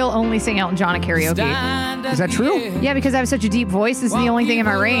 I for real only sing Elton John at karaoke. Is that true? Yeah, because I have such a deep voice. This is the only thing in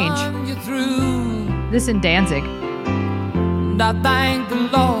my range. This and Danzig. And I thank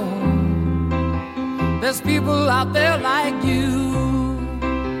the Lord. There's people out there like you.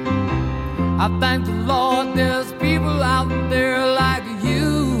 I thank the Lord. There's people out there like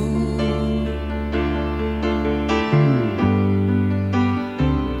you.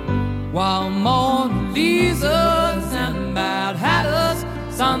 While Mona Lisas and Mad Hatters,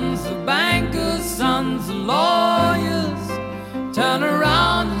 sons of bankers, sons of lawyers, turn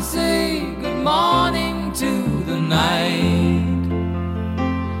around and say good morning to the night.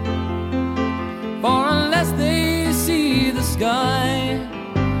 For unless they see the sky,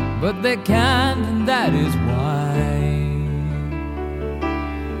 but they can't, and that is why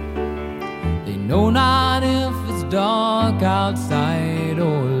they know not if it's dark outside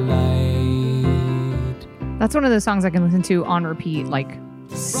or light. That's one of those songs I can listen to on repeat like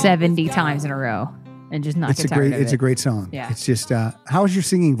 70 times in a row and just not It's get a tired great. of It's it. a great song. Yeah. It's just. How's your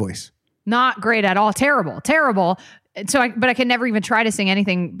singing voice? Not great at all. Terrible. But I can never even try to sing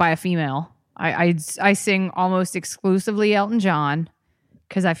anything by a female. I sing almost exclusively Elton John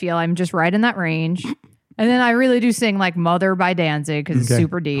because I feel I'm just right in that range. And then I really do sing like Mother by Danzig because it's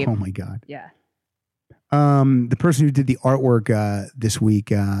super deep. Oh my God. Yeah. The person who did the artwork this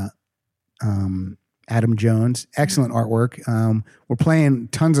week, Adam Jones, excellent artwork. We're playing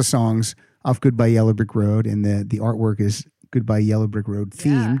tons of songs off Goodbye Yellow Brick Road, and the artwork is Goodbye Yellow Brick Road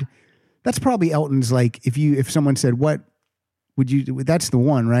themed. Yeah. That's probably Elton's. Like if someone said, "What would you?" That's the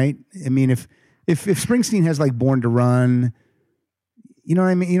one, right? I mean, if Springsteen has like Born to Run, you know what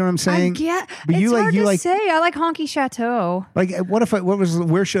I mean? You know what I'm saying? Yeah. But It's you hard to like say. I like Honky Chateau. like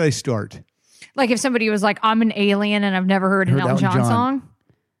where should I start? Like if somebody was like, I'm an alien and I've never heard an Elton John song.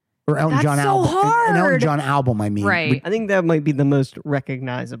 Or Elton That's John so album. An Elton hard. John album, I mean. Right. I think that might be the most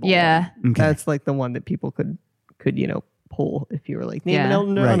recognizable. Yeah. one. Okay. That's like the one that people could pull if you were like name an Yeah.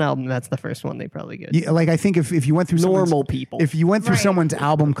 Elton John Right. album. That's the first one they probably get. Yeah, like I think if you went through Normal people. if you went through Right. someone's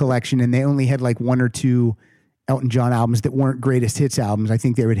album collection and they only had like one or two Elton John albums that weren't greatest hits albums, I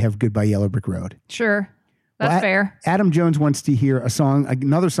think they would have Goodbye Yellow Brick Road. Sure. That's Well, fair. Adam Jones wants to hear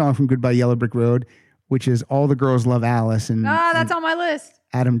another song from Goodbye Yellow Brick Road, which is All the Girls Love Alice, and That's on my list.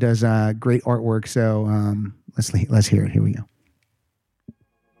 Adam does great artwork. So let's hear it. Here we go.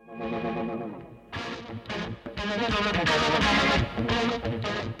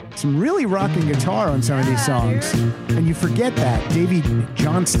 Some really rocking guitar on some of these songs, and you forget that Davy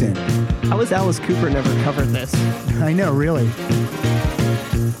Johnston. How has Alice Cooper never covered this? I know, really.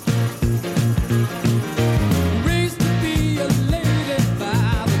 Raised to be a lady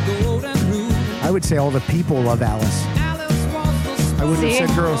by the golden rule. I would say all the people love Alice. Alice was the I wouldn't See? have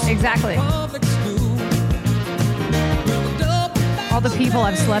said girls. Exactly. public school. With a double All the people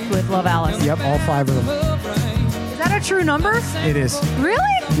I've slept with love Alice. Yep, all five of them. Is that a true number? It is. Really?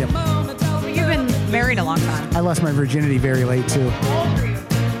 Yep. You've been married a long time. I lost my virginity very late too.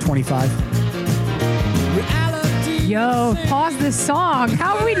 25. Yo, pause this song.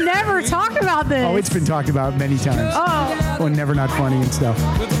 How have we never talked about this? Oh, it's been talked about many times. Oh, Oh, Never Not Funny and stuff.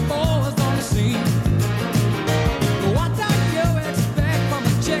 with the boys on the scene. What do you expect from a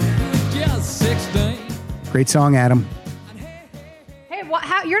chick who's just 16? Great song, Adam. hey,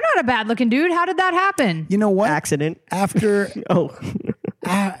 how, you're not a bad looking dude. How did that happen? You know what? Accident. After, Oh,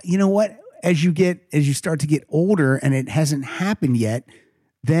 you know what? As you start to get older and it hasn't happened yet,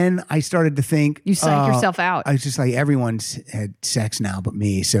 then I started to think You psych yourself out. I was just like, everyone's had sex now but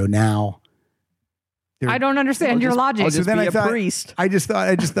me. So now I don't understand your logic. I'll just then be I a thought- priest. I just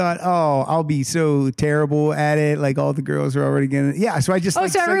thought, oh, I'll be so terrible at it. Like all the girls are already gonna, yeah. So I just, Oh,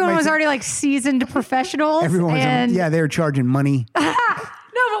 like, so psyched everyone was myself- already like seasoned professionals. everyone was, and yeah, they were charging money. No,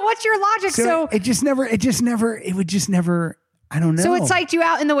 but what's your logic? So it would just never, I don't know. So it psyched you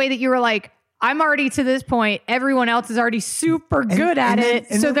out in the way that you were like, I'm already to this point. Everyone else is already super good at it.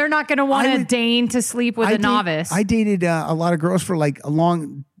 So they're not going to want to deign to sleep with a novice. I dated a lot of girls for like a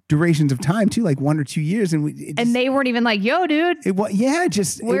long durations of time too, like 1 or 2 years. And they weren't even like, yo, dude. it was, yeah,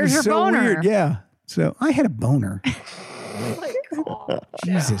 just, Where's it was your so boner? weird. Yeah. So I had a boner.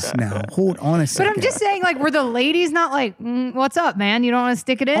 Jesus, now hold on a But second. I'm just saying, like, were the ladies not like, what's up, man? You don't want to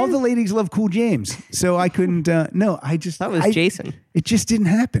stick it in? All the ladies love Cool James, so I couldn't. No, I just That was Jason. It just didn't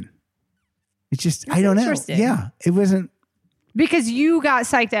happen. It just I don't know. interesting. Yeah, it wasn't. Because you got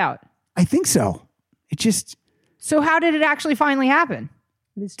psyched out. I think so. It just. So how did it actually finally happen?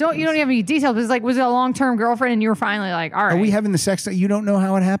 You don't have any details. It's like, was it a long-term girlfriend and you were finally like, all right. Are we having the sex? You don't know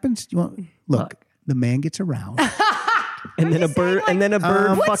how it happens. You want look. The man gets aroused. And then a bird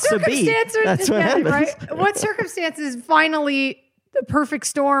what fucks a bee. circumstances? That's what happens. Right? What circumstances finally the perfect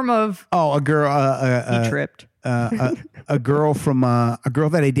storm of? Oh, a girl. He tripped. A girl from a girl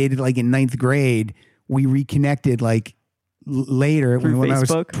that I dated like in 9th grade. We reconnected like later when I was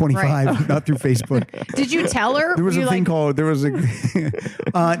Facebook? 25, not through Facebook. Did you tell her? There was a thing called. There was a.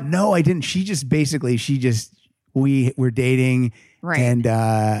 No, I didn't. She just we were dating, Right.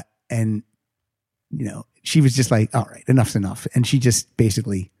 And you know, she was just like, all right, enough's enough, and she just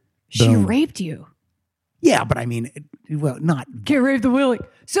basically. She boom. raped you. Yeah, but I mean, well, not. Can't rape the willing.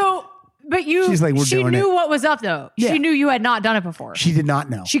 So, but you. She's like, we're she doing knew what was up though. Yeah. She knew you had not done it before. She did not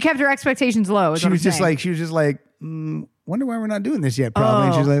know. She kept her expectations low. She was just like, wonder why we're not doing this yet. Probably.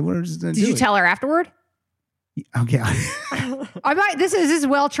 And she's like, we're just gonna Did you tell her afterward? Okay. I might. This is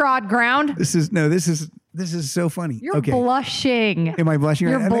well trod ground. This is so funny. You're okay. blushing. Am I blushing?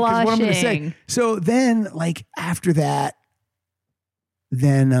 You're right now? 'Cause what I'm gonna blushing. say. So then, like after that,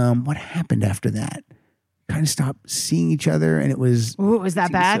 what happened after that? Kind of stopped seeing each other, and it was. Ooh, it was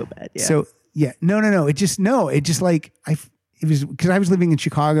that bad? So bad. Yeah. So yeah, no. It just like it was because I was living in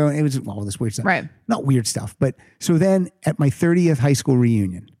Chicago, and it was all this weird stuff. Right. Not weird stuff, but so then at my 30th high school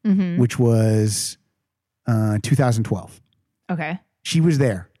reunion, which was 2012, Okay. she was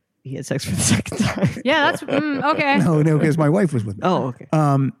there. He had sex for the second time. Yeah, that's okay. No, because my wife was with me. Oh,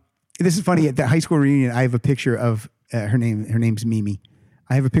 okay. This is funny. At the high school reunion, I have a picture of her name. Her name's Mimi.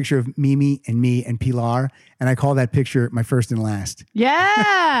 I have a picture of Mimi and me and Pilar, and I call that picture my first and last.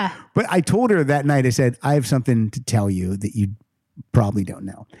 Yeah. But I told her that night, I said, I have something to tell you that you probably don't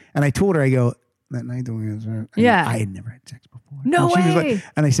know. And I told her, I go, that night that we was, Yeah. I had never had sex before. No and she was way. like,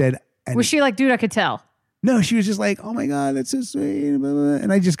 and I said, and Was she like, dude, I could tell. no, she was just like, oh my God, that's so sweet. Blah, blah.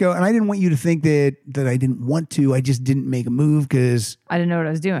 And I just go, and I didn't want you to think that I didn't want to. I just didn't make a move because I didn't know what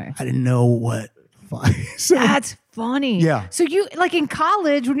I was doing. I didn't know what. So, That's funny. Yeah. So you like in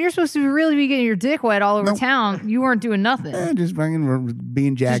college when you're supposed to really be getting your dick wet all over Nope. town, you weren't doing nothing. just fucking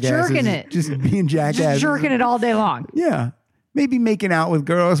being jackasses. jerking it. Just being jackasses. Just jerking it all day long. Yeah. Maybe making out with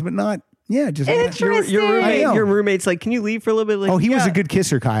girls, but not, just. Interesting. I know. Your roommate's like, can you leave for a little bit? Like, Oh, he was yeah. a good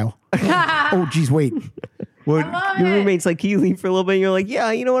kisser, Kyle. Oh, geez, wait. What? Love Your it. roommate's like, can you leave for a little bit? And you're like,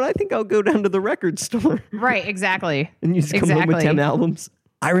 yeah, you know what? I think I'll go down to the record store. Right, exactly. And you just come home with 10 albums.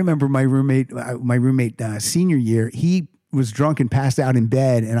 I remember my roommate senior year, he was drunk and passed out in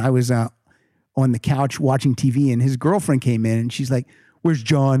bed, and I was on the couch watching TV, and his girlfriend came in, and she's like, where's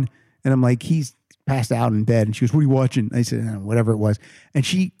John? And I'm like, he's passed out in bed. And she goes, what are you watching? I said, whatever it was. And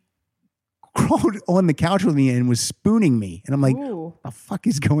she crawled on the couch with me and was spooning me. And I'm like, Ooh. what the fuck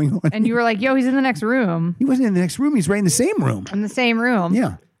is going on? And you were like, yo, he's in the next room. He wasn't in the next room. He's right in the same room. In the same room.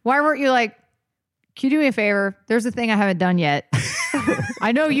 Yeah. Why weren't you like, can you do me a favor? There's a thing I haven't done yet.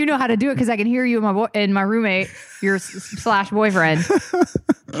 I know you know how to do it because I can hear you and my roommate, your / boyfriend.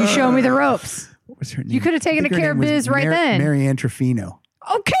 You show me the ropes. What was her name? You could have taken I think care her of name was biz right then. Mary Ann Trefino.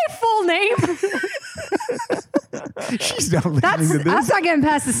 Okay, full name. She's not listening to this. That's not getting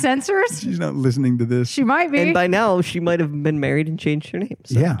past the censors. She's not listening to this. She might be. And by now, she might have been married and changed her name.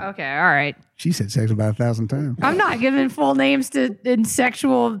 So. Yeah. Okay, all right. She said sex about 1,000 times. I'm not giving full names in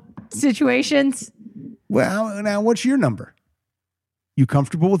sexual situations. Well, now what's your number? You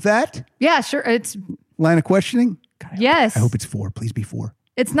comfortable with that Yeah, sure. It's line of questioning? God, yes. I hope it's 4. Please be 4.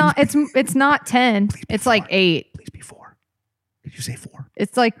 It's not. It's not 10. Please be It's like 4. 8. Please be 4. Did you say 4?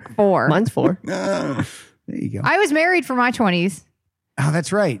 It's like 4. Mine's 4. There you go. I was married for my 20s, Oh,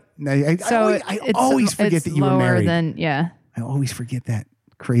 that's right. I so always forget it's that you were lower married. than yeah. I always forget that.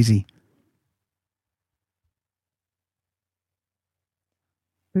 Crazy.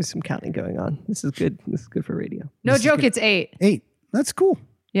 There's some counting going on. This is good. This is good for radio. No joke. It's 8. 8. That's cool.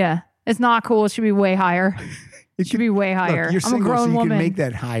 Yeah, it's not cool. It should be way higher. It should be way higher. Look, you're I'm a single, grown so you woman. can make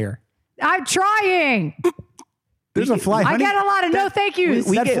that higher. I'm trying. There's a fly I honey. get a lot of no thank yous.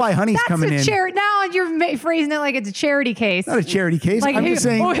 that fly honey's That's coming a in. charity. Now you're phrasing it like it's a charity case. Not a charity case. Like I'm just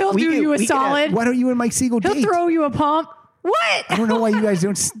saying. he'll do you a solid. Why don't you and Mike Siegel He'll date? throw you a pump. What? I don't know why you guys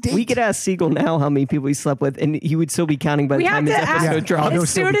don't date. We could ask Siegel now how many people he slept with, and he would still be counting by the We time have his to episode ask drops. I'll as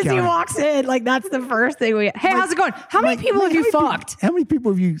still soon be as he counting. walks in. Like that's the first thing we. Hey, how's it going? How many people have you fucked? How many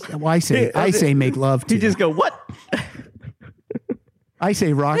people have you? Well, I say make love to. You just go, what? I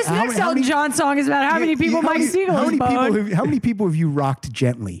say rock. This next Elton John song is about how many people Mike Siegel has boned. How many people have you rocked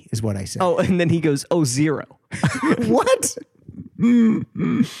gently? Is what I say. Oh, and then he goes, 0. What? Who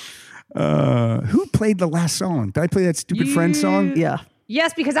played the last song? Did I play that stupid friend song? Yeah.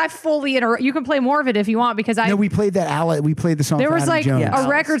 Yes, because I fully you can play more of it if you want because No, we played that. We played the song. There for was Adam like Jones. a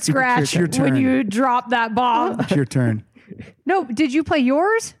record scratch when you dropped that bomb. It's your turn. No, did you play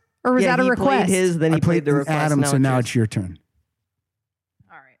yours or was that a he request? played his, then I he played the request. Adam, so now it's your turn.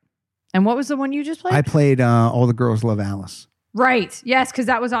 All right. And what was the one you just played? I played All the Girls Love Alice. Right. Yes, because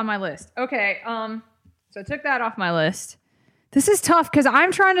that was on my list. Okay. So I took that off my list. This is tough because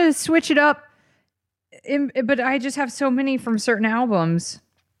I'm trying to switch it up, but I just have so many from certain albums.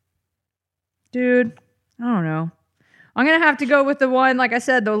 Dude, I don't know. I'm going to have to go with the one, like I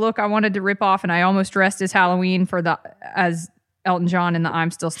said, the look I wanted to rip off, and I almost dressed as Halloween as Elton John in the I'm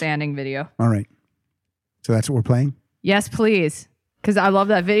Still Standing video. All right. So that's what we're playing? Yes, please. Because I love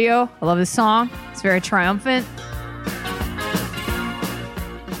that video. I love this song. It's very triumphant.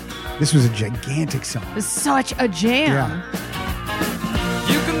 This was a gigantic song. It's such a jam. Yeah.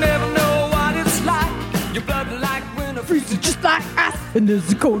 You can never know what it's like. Your blood like winter Freezing just like ice. And there's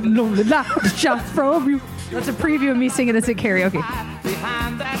a cold and lonely light that shines from you. That's a preview of me singing this at karaoke.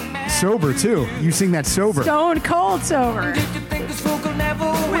 behind that man. Sober, too. You sing that sober. Stone cold sober. Did you think this fool could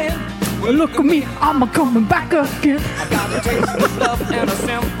never win? Well, look at me, I'm coming back again. I got a taste of love in a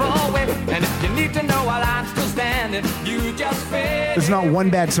simple way. And if you need to know while I'm still standing, you just fade. There's not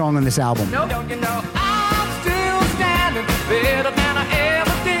one bad song on this album. Nope. Don't you know I'm still standing better than I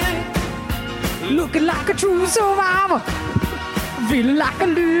ever did? Looking like a true survivor. Feeling like a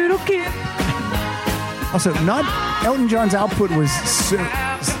little kid. Also, not Elton John's output was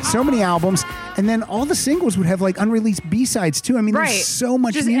so many albums, and then all the singles would have like unreleased B-sides too. I mean, there's so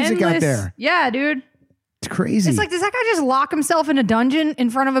much Just music endless. out there. Yeah, dude. It's crazy. It's like, does that guy just lock himself in a dungeon in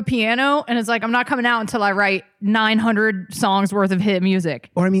front of a piano? And it's like, I'm not coming out until I write 900 songs worth of hit music.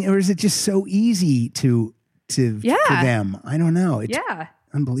 or is it just so easy for them? I don't know. It's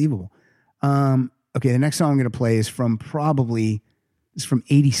unbelievable. Okay, the next song I'm going to play is from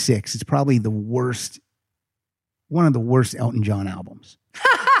 '86. It's probably one of the worst Elton John albums.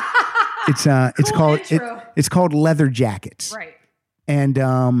 It's called Leather Jackets. Right. And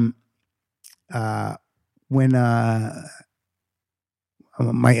when my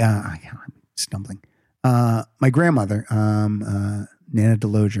grandmother, Nana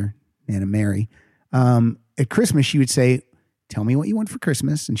Deloger, Nana Mary, at Christmas she would say, "Tell me what you want for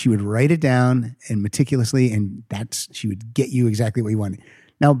Christmas," and she would write it down and meticulously, and she would get you exactly what you wanted.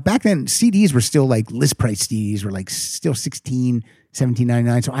 Now, back then, CDs were still like list price CDs were like still $16,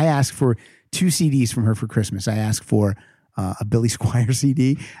 $17.99. So I asked for 2 CDs from her for Christmas. I asked for a Billy Squier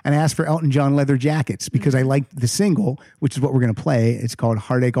CD, and I asked for Elton John Leather Jackets because I liked the single, which is what we're going to play. It's called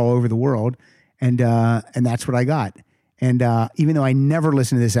Heartache All Over the World, and that's what I got. And even though I never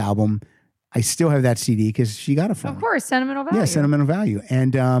listened to this album, I still have that CD because she got it for me. Of course, sentimental value. Yeah, sentimental value.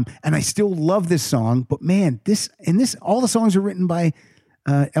 And I still love this song, but man, all the songs are written by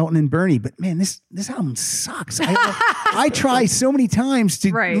Elton and Bernie, but man, this album sucks. I try so many times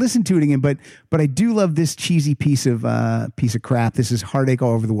to listen to it again, but I do love this cheesy piece of crap. This is Heartache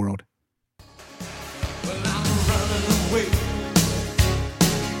All Over the World. Well, I'm running away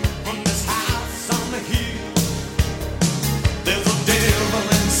from this house on the hill. There's a devil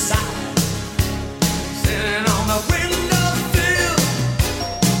inside, sitting on the windowsill,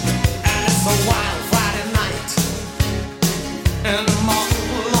 and it's a wild Friday night, and I'm all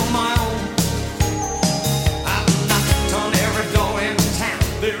on my own. I've knocked on every door in town.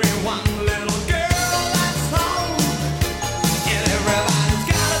 There ain't one little girl that's home, and everybody's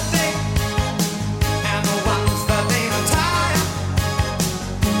got a date, and the ones that ain't tired.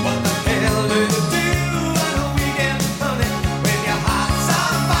 What the hell do you do on a weekend, honey, when your heart's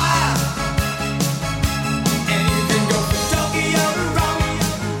on fire? And you can go from Tokyo to Rome,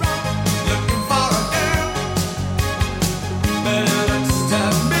 looking for a girl, but it looks to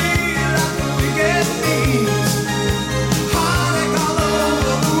me like a weekend means heartache all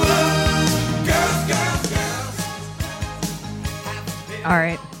over the world. Girls. All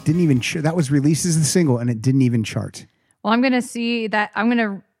right. Didn't even that was released as the single, and it didn't even chart. Well, I'm going to see that. I'm going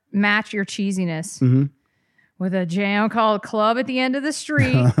to match your cheesiness with a jam called Club at the End of the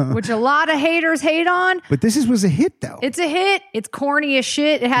Street, which a lot of haters hate on. But this was a hit, though. It's a hit. It's corny as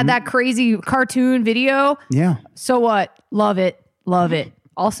shit. It had that crazy cartoon video. Yeah. So what? Love it. Love it.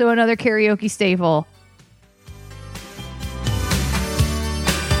 Also another karaoke staple.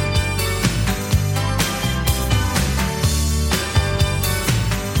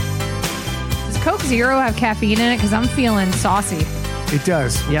 Does Coke Zero have caffeine in it? Because I'm feeling saucy. It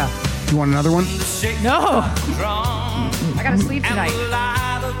does. Yeah. Do you want another one? No. I gotta sleep tonight.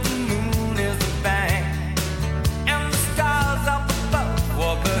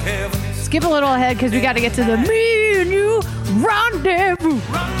 Skip a little ahead because we got to get to the me and you rendezvous.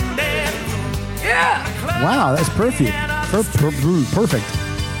 Yeah. Wow, that's perfect. Perfect.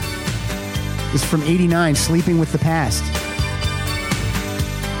 This is from 89, Sleeping with the Past.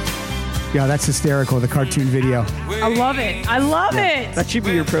 Yeah, that's hysterical, the cartoon video. I love it. I love it. That should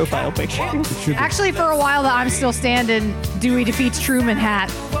be your profile picture. Actually, for a while, the I'm Still Standing Dewey Defeats Truman hat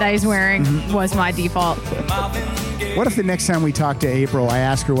that he's wearing was my default. What if the next time we talk to April, I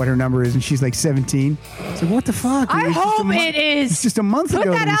ask her what her number is and she's like 17? It's like, what the fuck? I hope it is. It's just a month Put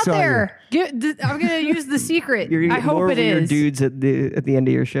ago that we out saw there. I'm going to use the secret. You're gonna I get more hope it weird is. dudes at the end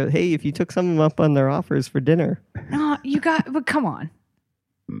of your show. Hey, if you took some of them up on their offers for dinner. No, but come on.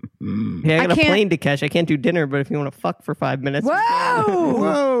 Hey, I got a can't- plane to catch. I can't do dinner, but if you want to fuck for 5 minutes. Whoa.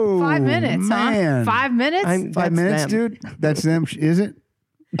 Whoa. 5 minutes, man. huh? 5 minutes? 5 minutes, them. dude? That's them. Is it?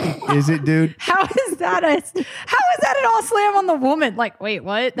 Is it, dude? How is that an all slam on the woman? Like, wait,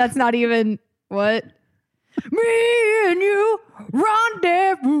 what? That's not even what? Me and you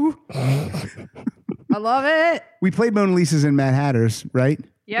rendezvous. I love it. We played Mona Lisa's and Mad Hatters, right?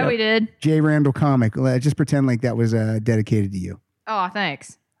 Yeah, we did. J. Randall comic. Just pretend like that was dedicated to you. Oh,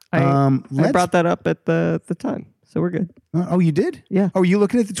 thanks. I brought that up at the time, so we're good. Oh, you did? Yeah. Oh, you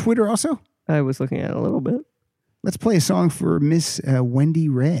looking at the Twitter also? I was looking at it a little bit. Let's play a song for Miss Wendy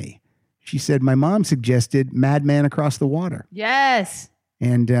Ray. She said, my mom suggested Madman Across the Water. Yes.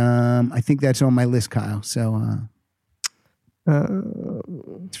 And I think that's on my list, Kyle. So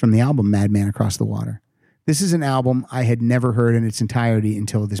it's from the album Madman Across the Water. This is an album I had never heard in its entirety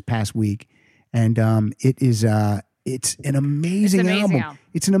until this past week. And it's an amazing album.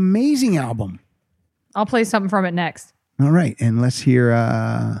 It's an amazing album. I'll play something from it next. All right. And let's hear,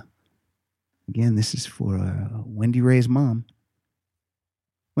 again, this is for Wendy Ray's mom.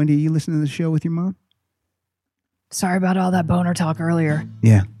 Wendy, are you listening to the show with your mom? Sorry about all that boner talk earlier.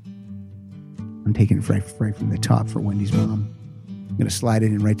 Yeah. I'm taking it right from the top for Wendy's mom. I'm going to slide it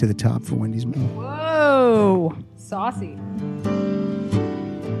in right to the top for Wendy's mom. Whoa. Saucy.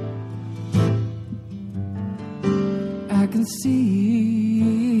 I can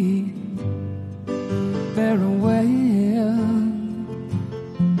see very well.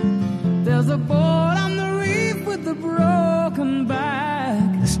 There's a boat on the reef with a broken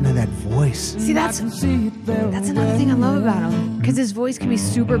back. Listen to that voice. See, that's another thing I love about him. Because his voice can be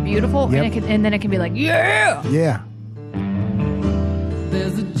super beautiful, Yep. and then it can be like, yeah. Yeah.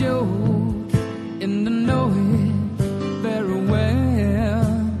 There's a joke in the know it very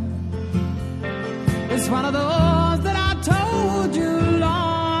well. It's one of those that I told you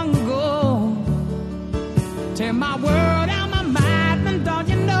long ago. Take my word out my mind, and don't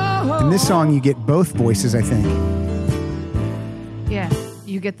you know? In this song, you get both voices, I think. Yeah.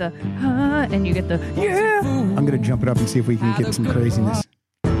 You get the, and you get the, yeah. I'm going to jump it up and see if we can get some craziness.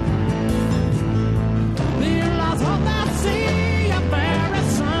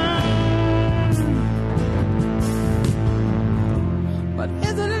 But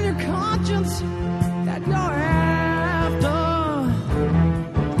is it in your conscience that you're after?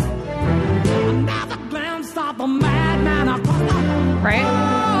 Another glance of a madman across the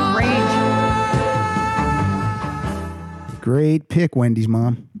Right? Range. Great pick, Wendy's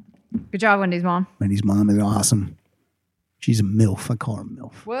mom. Good job, Wendy's mom. Wendy's mom is awesome. She's a MILF. I call her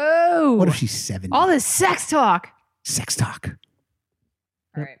MILF. Whoa. What if she's 70? All this sex talk. Sex talk.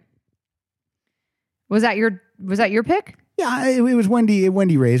 All right. Was that your pick? Yeah, it was Wendy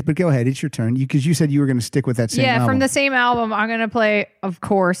Ray's, but go ahead. It's your turn. Because you said you were going to stick with that same album. From the same album, I'm going to play, of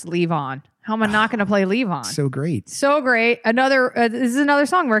course, Leave On. How am I not going to play Leave On? So great. So great. This is another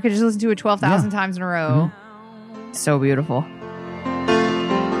song where I could just listen to it 12,000 times in a row. Mm-hmm. So beautiful.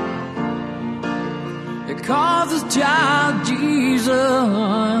 It calls his child Jesus,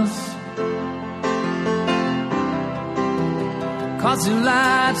 'cause he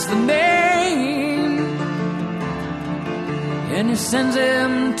likes the name, and he sends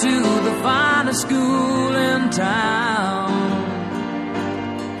him to the finest school in town.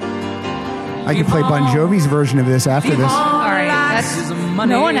 I could play Bon Jovi's version of this after this. All right.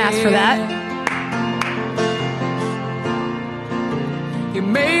 No one asked for that. He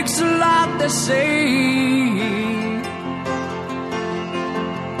makes a lot, they say.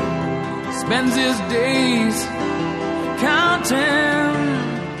 Spends his days counting.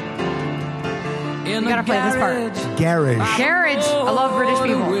 You gotta play this part. Garage. Garage. I love British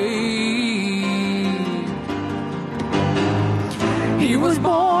people. He was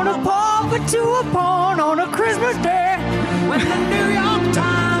born a pauper to a pawn on a Christmas day.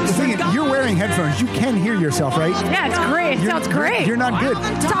 The thing is, you're wearing headphones. You can hear yourself, right? Yeah, it's great. It sounds great. You're not good.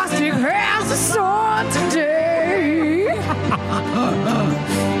 Fantastic has the sun today.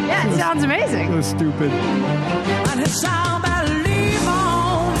 Yeah, it sounds amazing. So stupid. And he shall believe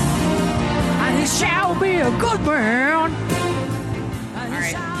on. And he shall be a good man. All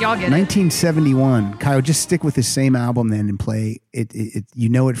right, y'all get it. 1971. Kyle, just stick with the same album then and play it. You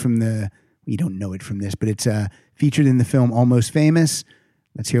know it from the. You don't know it from this, but it's featured in the film Almost Famous.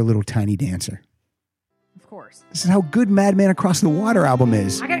 Let's hear a little Tiny Dancer. Of course. This is how good Madman Across the Water album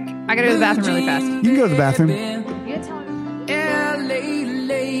is. I gotta go to the bathroom really fast. You can go to the bathroom. You gotta tell me.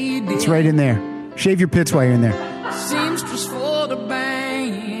 It's right in there. Shave your pits while you're in there.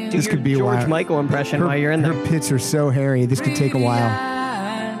 Do your could be a George while. Michael impression while you're in there. Her pits are so hairy. This could take a while.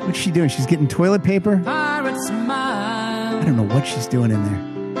 What's she doing? She's getting toilet paper? I don't know what she's doing in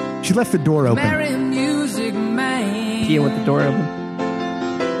there. She left the door open. Peeing with the door open.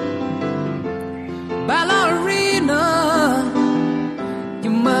 Ballerina, you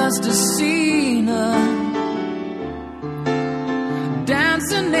must have seen her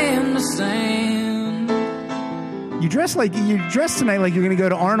dancing in the sand. You dress tonight like you're going to go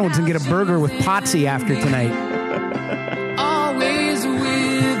to Arnold's and get a burger with Potsy after tonight. Always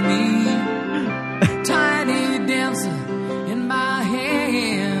with me, tiny dancer in my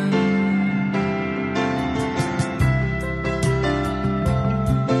hand.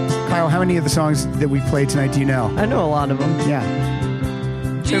 Kyle, how many of the songs that we played tonight do you know? I know a lot of them. Yeah.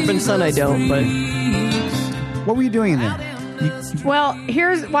 Surfing Sun I don't, but What were you doing in there? Well,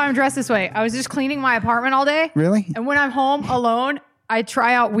 here's why I'm dressed this way. I was just cleaning my apartment all day. Really? And when I'm home alone, I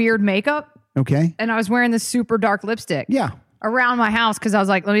try out weird makeup. Okay. And I was wearing this super dark lipstick. Yeah. Around my house because I was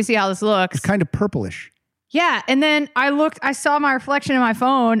like, let me see how this looks. It's kind of purplish. Yeah. And then I saw my reflection in my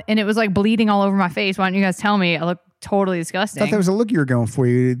phone and it was like bleeding all over my face. Why don't you guys tell me? I look totally disgusting. I thought that was a look you were going for.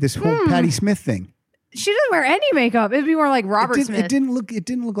 This whole Patti Smith thing. She doesn't wear any makeup. It'd be more like Robert It Smith. didn't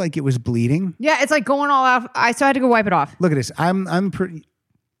look like it was bleeding. Yeah, it's like going all out. So I had to go wipe it off. Look at this. I'm a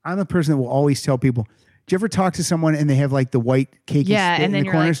person that will always tell people. Do you ever talk to someone and they have like the white cakey Yeah, spit and in then the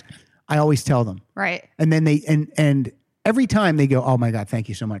you're corners? I always tell them. Right. And then and every time they go, "Oh my God, thank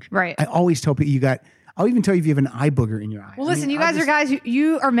you so much." Right. I always tell people I'll even tell you if you have an eye booger in your eye. Well, listen, you guys are guys.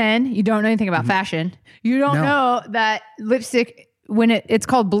 You are men. You don't know anything about fashion. You don't know that lipstick when it's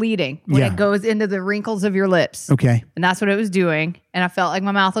called bleeding when it goes into the wrinkles of your lips. Okay. And that's what it was doing. And I felt like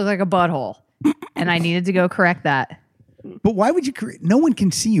my mouth looked like a butthole, and I needed to go correct that. But why would you no one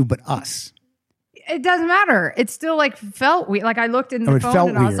can see you but us. It doesn't matter. It still like felt weird. Like I looked in the it phone felt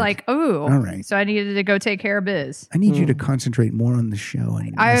and I was weird. like, "Ooh!" All right. So I needed to go take care of biz. I need you to concentrate more on the show.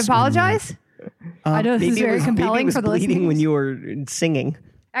 And I less on apologize. I know this is very compelling was for the bleeding listeners. when you were singing.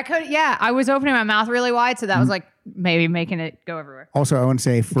 I could, yeah. I was opening my mouth really wide, so that was like maybe making it go everywhere. Also, I want to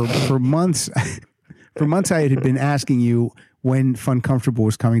say for months, I had been asking you when Fun Comfortable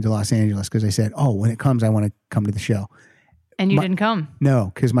was coming to Los Angeles because I said, "Oh, when it comes, I want to come to the show." And you didn't come.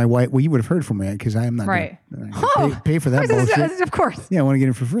 No, because my wife. Well, you would have heard from me because I am not Right. gonna pay for that bullshit. Of course. Yeah, I want to get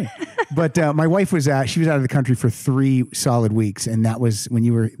it for free. But my wife was she was out of the country for 3 solid weeks, and that was when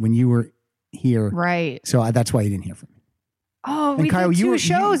you were here. Right. So that's why you didn't hear from me. Oh, And we Kyle, did you two were-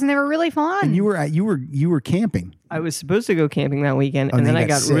 shows and they were really fun. And you were camping. I was supposed to go camping that weekend, Oh, and then then I you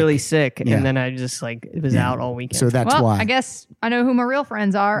got got sick. really sick, Yeah. and then I just it was out all weekend. So that's well, why I guess I know who my real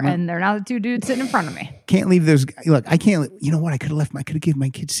friends are, and they're not the two dudes sitting in front of me. can't leave those. Look, I can't. You know what? I could have given my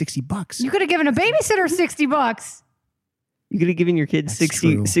kids $60. You could have given a babysitter $60. you could have given your kids That's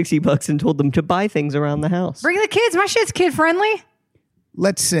true. $60 and told them to buy things around the house. Bring the kids. My shit's kid friendly.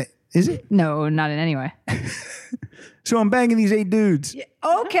 Let's say, is it? No, not in any way. So I'm banging these 8 dudes.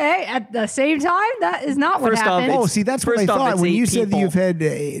 Okay, at the same time, that is not what First off, happened. Oh, see, that's what I First off, thought it's when 8 you said that people. you've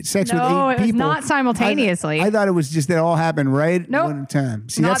had sex with 8 No, it was people. not simultaneously. I thought it was just that all happened right Nope. one at a time.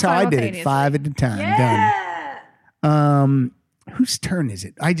 See, Not that's how I did it. simultaneously. 5 at a time. Yeah. Done. Whose turn is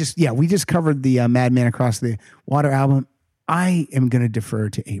it? We just covered the Madman Across the Water album. I am going to defer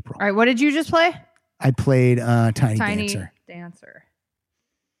to April. All right, what did you just play? I played Tiny Dancer.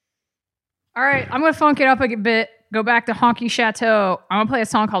 All right, I'm going to funk it up a bit. Go back to Honky Chateau. I'm going to play a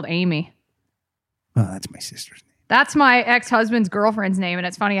song called Amy. Oh, that's my sister's name. That's my ex-husband's girlfriend's name, and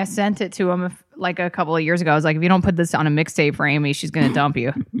it's funny. I sent it to him like a couple of years ago. I was like, if you don't put this on a mixtape for Amy, she's going to dump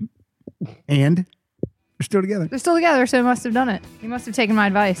you. And we're still together. They're still together, so he must have done it. He must have taken my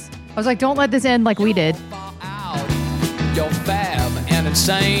advice. I was like, don't let this end like we did. You're fab and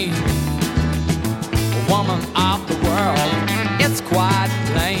insane. Woman of the world, it's quite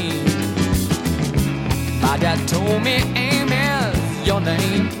plain. My dad told me Amy's your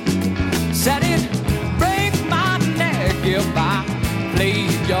name. Said it break my neck if I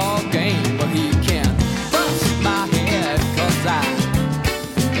played your game. But he can't bust my head, 'cause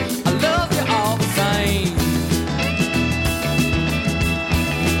I love you all the same.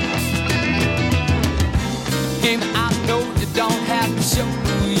 And I know you don't have to show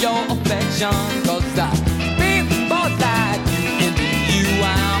your affection, 'cause the big boys like you, and to you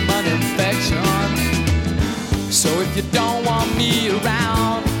I'm an infection. So if you don't want me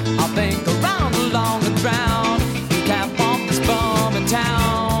around, I'll think around along the ground. You can't bump this bum in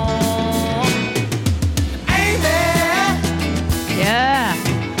town. Amen. Yeah.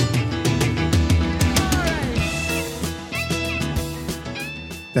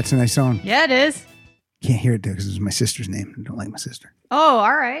 That's a nice song. Yeah, it is. Can't hear it though because it's my sister's name. I don't like my sister. Oh,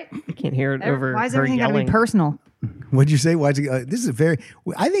 all right. I can't hear it over Why is her everything got to yelling. be personal? What'd you say? Why'd you? This is a very.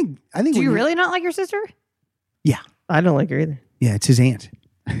 I think. Do when you really not like your sister? Yeah. I don't like her either. Yeah. It's his aunt.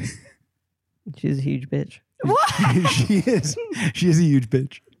 She's a huge bitch. She is. She is a huge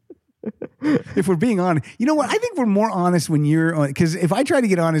bitch. If we're being honest, you know what? I think we're more honest when you're on. Because if I try to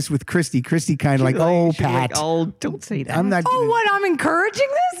get honest with Christy kind of like, oh, She's Pat. like, oh, don't say that. I'm not. Oh, what? I'm encouraging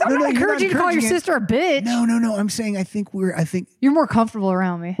this? I'm No, not you're encouraging you to call your encouraging it. sister a bitch. No. I'm saying I think You're more comfortable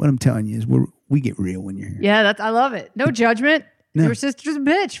around me. what I'm telling you is we get real when you're here. Yeah, I love it. No judgment. No. Your sister's a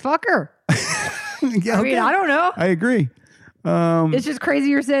bitch. Fuck her. Yeah, I mean, okay. I don't know. I agree. It's just crazy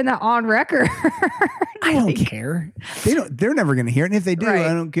you're saying that on record. I don't care. They're never going to hear it. And if they do, Right.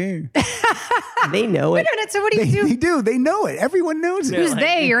 I don't care. They know it. Wait a minute. So what do you do? They do. They know it. Everyone knows it. Who's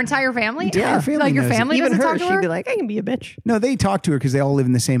they? Your entire family? Entire family Like your knows it. family Even doesn't her, talk to she'd her? be like, I can be a bitch. No, they talk to her because they all live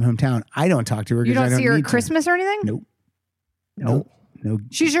in the same hometown. I don't talk to her You because I don't don't see her need at Christmas or anything? To. Nope. No.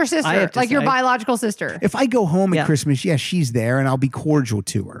 She's your I sister, have to like your say- biological sister. If I go home Yeah. at Christmas, yeah, she's there, and I'll be cordial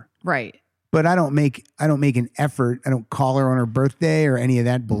to her. Right. But I don't make an effort. I don't call her on her birthday or any of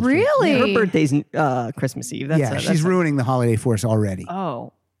that bullshit. Really? Her birthday's Christmas Eve. That's She's ruining the holiday for us already.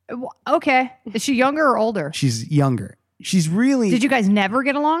 Oh. Okay. Is she younger or older? She's younger. She's really. Did you guys never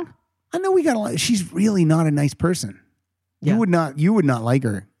get along? I know we got a lot. She's really not a nice person. Yeah. You would not like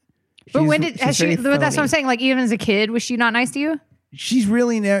her. But She's- when did has she? very But that's what I'm phony. saying. Like even as a kid, was she not nice to you? She's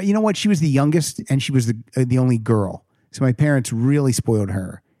really, you know what? She was the youngest and she was the only girl. So my parents really spoiled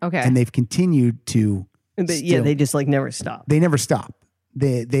her. Okay. And they've continued to. They just like never stop. They never stop.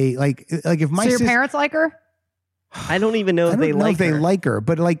 They like if my So your sis- parents like her? I don't even know I if don't they know like if they her. like her,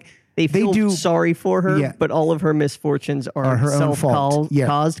 but like They feel do sorry for her, Yeah. but all of her misfortunes are her own fault. Yeah,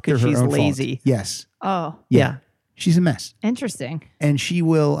 caused because they're her she's own fault. lazy. Yes. Oh, Yeah. She's a mess. interesting. And she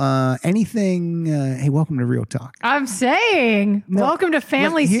will anything. Hey, welcome to Real Talk. I'm saying, No, welcome to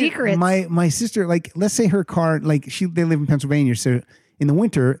Family Like, here- Secrets. My sister, like, let's say her car, like, they live in Pennsylvania, so in the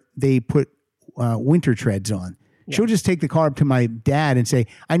winter they put winter treads on. She'll just take the car up to my dad and say,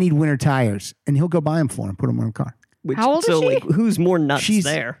 "I need winter tires," and he'll go buy them for her and put them on the car. How old is she? Like, who's more nuts She's-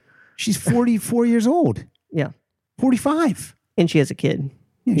 there? She's 44 years old, Yeah. 45. And she has a kid.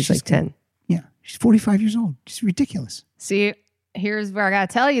 Yeah, He's she's like 10. Yeah, she's 45 years old. She's ridiculous. See, here's where I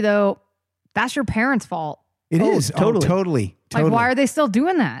gotta tell you though, that's your parents' fault. It Oh, is totally. totally. Like, why are they still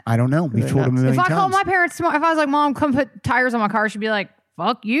doing that? I don't know. We've They're told them a nuts. million If I times. called my parents, if I was like, "Mom, come put tires on my car," she'd be like,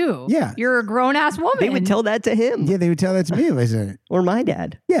 "Fuck you." Yeah. you're a grown ass woman. They would tell that to him Yeah, they would tell that to me if I said it. or my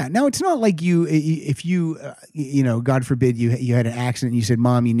dad. Yeah. Now it's not like if you, God forbid you had an accident and you said,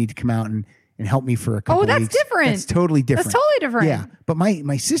 "Mom, you need to come out and help me for a couple Oh, that's weeks." different. That's totally different. That's totally different. Yeah. But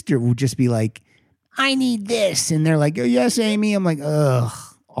my sister would just be like, "I need this." And they're like, "Oh, yes, Amy." I'm like, ugh,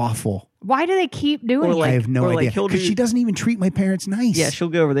 awful. Why do they keep doing Or it? like- I have no or like idea. he'll Because do- she doesn't even treat my parents nice. Yeah, she'll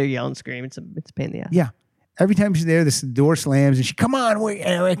go over there, yell and scream. It's a pain in the ass. Yeah. Every time she's there, the door slams and she, "Come on,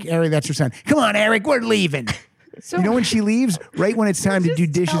 Eric, that's her son. Come on, Eric, we're leaving." So- You know when she leaves? Right when it's time to do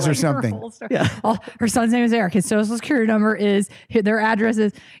Just dishes or telling her something. whole story. Yeah. Oh, her son's name is Eric. His social security number is, their address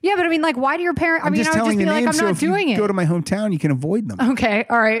is. Yeah, but I mean, like, why do your parents? I I'm mean, just I would telling just be the like, name, I'm so not if you doing it. go to my hometown, you can avoid them. Okay,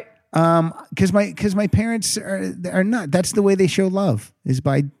 all right. Because my parents are not. That's the way they show love, is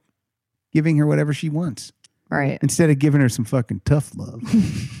by giving her whatever she wants Right. instead of giving her some fucking tough love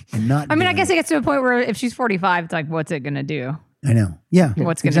and not. I mean, I doing guess it gets to a point where if she's 45, it's like, what's it going to do? I know. Yeah.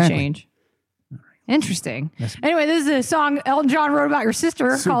 What's going to exactly. change? Interesting. Anyway, this is a song Elton John wrote about your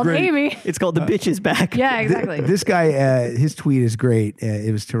sister So called great. Amy. It's called The Bitch Is Back. Yeah, exactly. This guy, his tweet is great. It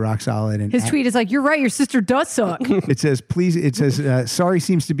was to Rock Solid, and His tweet is like, "You're right, your sister does suck." It says, "Please." It says, "Sorry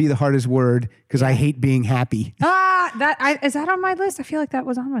seems to be the hardest word because I hate being happy." Is that on my list? I feel like that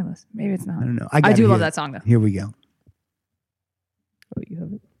was on my list. Maybe it's not. I don't know. I got do it love here. that song though. Here we go. Oh, you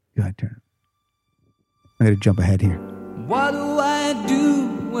have it. Go ahead, turn it. I got to jump ahead here. What do I do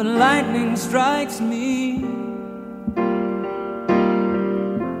when lightning strikes me?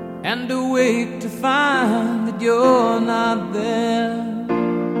 And and awake to find that you're not there.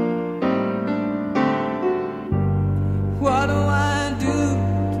 What do I do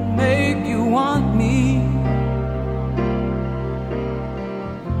to make you want me?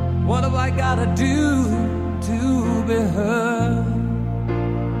 What have I gotta do to be heard?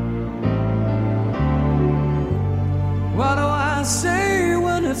 What do I say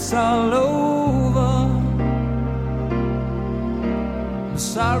when it's all over?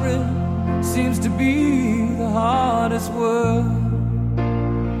 Sorry seems to be the hardest word.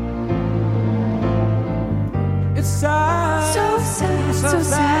 It's sad, So sad, so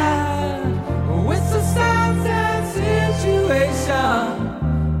sad. It's a sad, sad situation,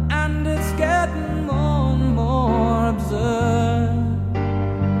 and it's getting more and more absurd.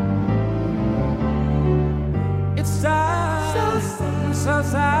 It's sad, so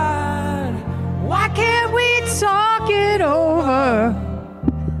sad. Why can't we talk it over?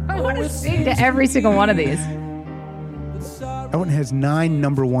 I want to sing to every single one of these. Elton has 9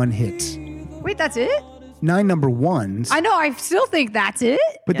 number 1 hits. Wait, that's it? 9 number 1s. I know. I still think that's it.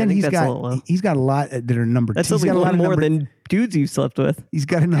 But Yeah, then I think he's that's a got little low. he's got a lot that are number 2. That's He's only got a lot one of more number, than dudes you've slept with. He's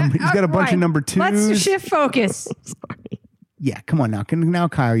got a number. He's got a bunch of Right. number 2s. Let's shift focus. Yeah, come on now. Now,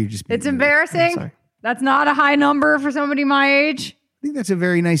 Kyle, you're just. It's being weird. embarrassing. sorry. That's not a high number for somebody my age. I think that's a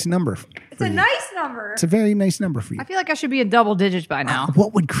very nice number. It's a nice number. It's a very nice number for you. I feel like I should be in double digits by now.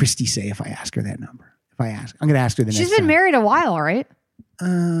 What would Christy say if I ask her that number? If I ask, I'm going to ask her the She's next been time. married a while, right?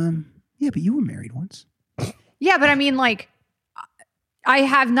 Yeah, but you were married once. Yeah, but I mean, like, I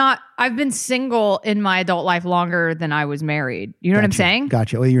have not. I've been single in my adult life longer than I was married. You know what I'm Gotcha. saying?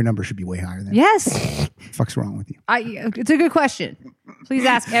 Gotcha. Well, your number should be way higher than. Yes. What the fuck's wrong with you? It's a good question. Please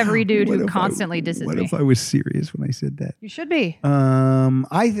ask every dude What who if I- constantly disses What me. if I was serious when I said that? You should be.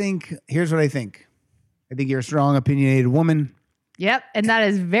 I think. Here's what I think. I think you're a strong, opinionated woman, Yep, and that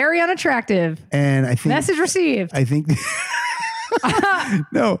is very unattractive. and I think. Message received. I think.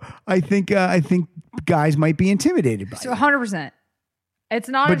 No, I think guys might be intimidated by So it. 100%. It's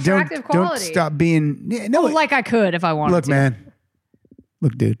not But attractive don't quality. stop being. Yeah, no, Like I could if I wanted look, to. man.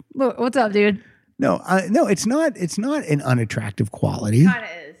 Look, dude. Look, what's up, dude? No, no, it's not. It's not an unattractive quality. Kind of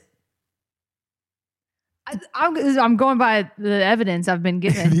is. I'm going by the evidence I've been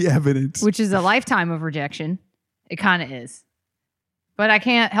given, The evidence. which is a lifetime of rejection. It kind of is. But I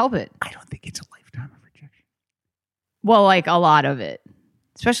can't help it. I don't think it's a lifetime of rejection. Well, like a lot of it,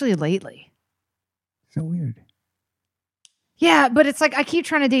 especially lately. So weird. Yeah, but it's like I keep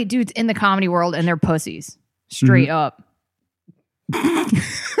trying to date dudes in the comedy world and they're pussies. Straight up.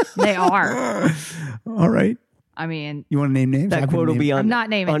 They are. All right. I mean, You want to name names? That quote will be I'm on, not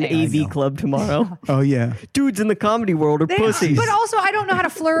naming on names. AV Club tomorrow. Oh yeah. Dudes in the comedy world are pussies. but also I don't know how to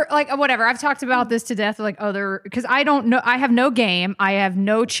flirt. Like whatever. I've talked about this to death. Like other because I don't know. I have no game. I have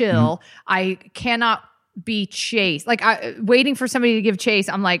no chill. I cannot be chased. Like waiting for somebody to give chase.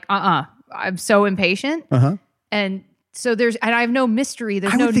 I'm like I'm so impatient. And so and I have no mystery.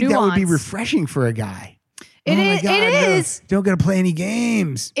 There's I no would think nuance. that would be refreshing for a guy. It Oh my is. God, It no. is. Don't gotta play any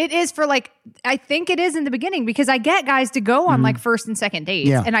games. It is for like, I think it is in the beginning because I get guys to go on like first and second dates.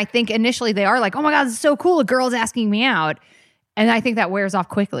 Yeah. And I think initially they are like, oh my God, this is so cool. A girl's asking me out. And I think that wears off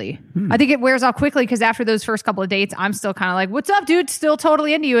quickly. I think it wears off quickly because after those first couple of dates, I'm still kind of like, what's up, dude? Still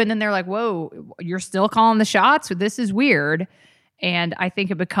totally into you. And then they're like, whoa, you're still calling the shots? This is weird. And I think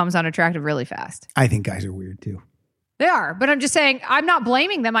it becomes unattractive really fast. I think guys are weird too. They are, but I'm just saying, I'm not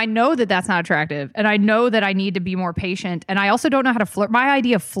blaming them. I know that that's not attractive. And I know that I need to be more patient. And I also don't know how to flirt. My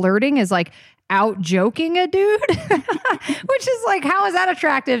idea of flirting is like out joking a dude, which is like, how is that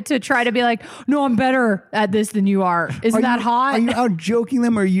attractive to try to be like, no, I'm better at this than you are. Isn't that hot? Are you out joking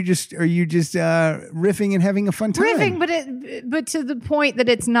them, or are you just riffing and having a fun time? Riffing, but to the point that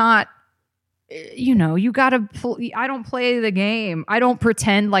it's not, you know, you gotta, I don't play the game. I don't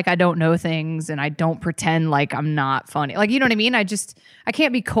pretend like I don't know things and I don't pretend like I'm not funny. Like, you know what I mean? I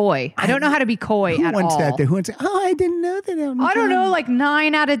can't be coy. I don't know how to be coy Who at wants all. that? Who wants? Oh, I didn't know that. I don't know, like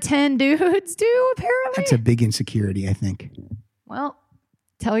 9 out of 10 dudes do apparently. That's a big insecurity, I think. Well,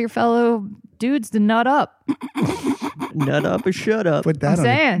 tell your fellow dudes to nut up. Nut up or shut up. Put that I'm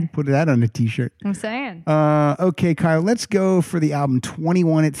saying. put that on a t-shirt. I'm saying. Okay, Kyle, let's go for the album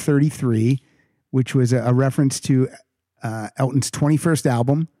 21 at 33, which was a reference to Elton's 21st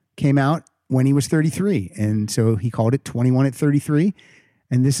album. Came out when he was 33. And so he called it 21 at 33.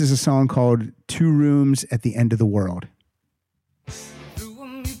 And this is a song called 2 Rooms at the End of the World. Through a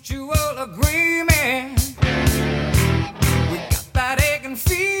mutual agreement, we got that aching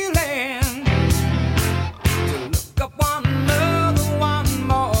feeling to look up one another one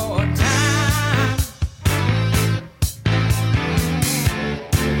more time.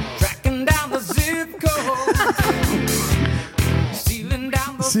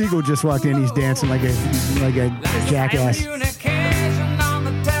 Siegel just walked in. He's dancing like a jackass. Communication on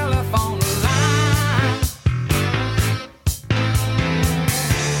the telephone line.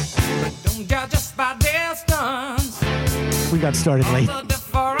 But don't judge us by distance. We got started late. The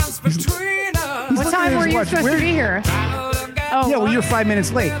difference between us. What time were you watch. supposed to be here? Oh, Yeah, well, you're 5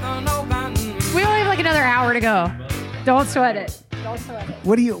 minutes late. we only have like another hour to go. Don't sweat it. Don't sweat it.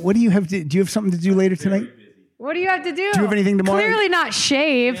 What do you have to? Do you have something to do later tonight? What do you have to do? Do you have anything tomorrow? Clearly not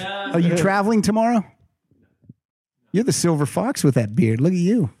shave. Are you traveling tomorrow? You're the silver fox with that beard. Look at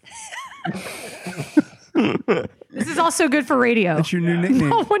you. This is also good for radio. That's your new nickname.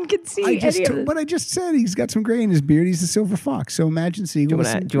 No one can see any of this. But I just said he's got some gray in his beard. He's the silver fox. So imagine Siegel. Do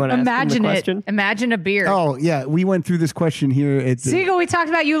you want to Imagine ask it. him the question? Imagine a beard. Oh yeah, we went through this question here. At the, Siegel, we talked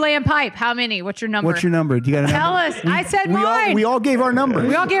about you laying pipe. How many? What's your number? what's your number? Do you got a Tell number? us. I said mine. We all gave our numbers.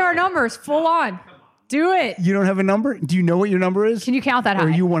 We all gave our numbers full on. Do it. You don't have a number? Do you know what your number is? Can you count that Or high? are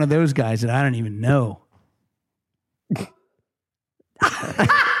you one of those guys that I don't even know?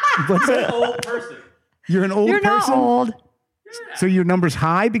 What's that? Old person. You're an old You're not person? old. So your number's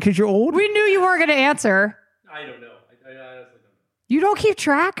high because you're old? We knew you weren't going to answer. I don't know. I honestly don't know. You don't keep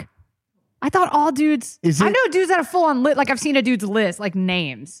track? I thought all dudes. Is I it- know dudes that have full on lit. Like I've seen a dude's list, like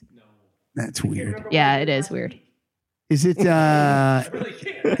names. That's weird. Yeah, it is weird. Is it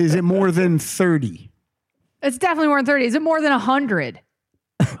is it more than 30? It's definitely more than 30. Is it more than 100?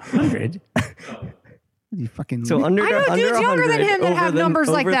 100? You fucking So under I know under dudes younger than 100, him that over have numbers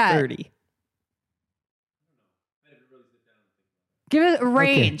like over that. 30. Give it a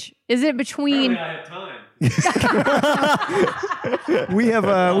range. Is it between? I have time. we have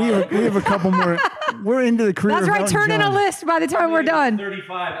a couple more. We're into the career. That's of right. Elton Turn in a John. list by the time we're done.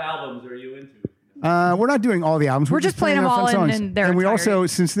 35 albums are you into? We're not doing all the albums. We're just playing them our all fun in songs. their And we entirety. also,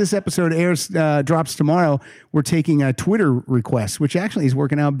 since this episode airs drops tomorrow, we're taking Twitter requests, which actually is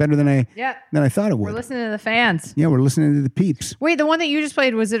working out better than I thought it would. We're listening to the fans. Yeah, we're listening to the peeps. Wait, the one that you just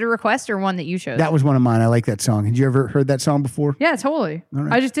played, was it a request or one that you chose? That was one of mine. I like that song. Had you ever heard that song before? Yeah, totally. All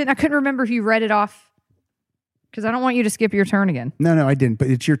right. I just didn't. I couldn't remember if you read it off because I don't want you to skip your turn again. No, I didn't. But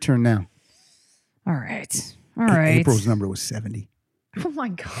it's your turn now. All right. All right. April's number was 70. Oh my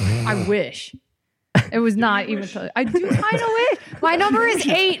god! I wish it was not even. I do kind of wish. My number is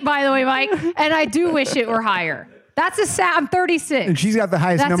 8, by the way, Mike, and I do wish it were higher. That's a sad. I'm 36. And she's got the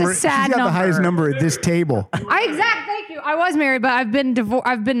highest That's number. a sad She's got the highest number. number at this table. Thank you. I was married, but I've been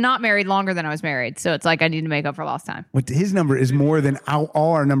I've been not married longer than I was married, so it's like I need to make up for lost time. What his number is more than all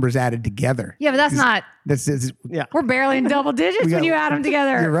our numbers added together. Yeah, but that's not. That's Yeah. We're barely in double digits We when got- you add them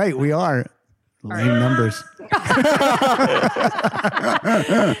together. You're right. We are. Lame numbers.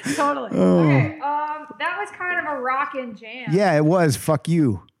 Totally. Okay. That was kind of a rockin' jam. Yeah, it was. Fuck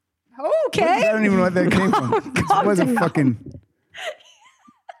you. Okay. I don't even know what that came from. It calm was a down. fucking.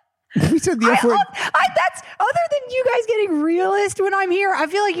 We said the F word. That's other than you guys getting realist when I'm here. I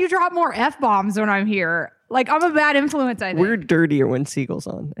feel like you drop more F-bombs when I'm here. Like I'm a bad influence. I think. We're dirtier when Siegel's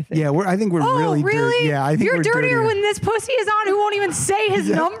on, I think. Yeah, I think we're Oh, really. really? Yeah, I think you're we're dirtier when this pussy is on who won't even say his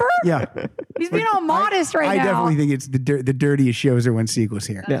number. Yeah, He's being all modest right I now. definitely think it's the dirtiest shows are when Siegel's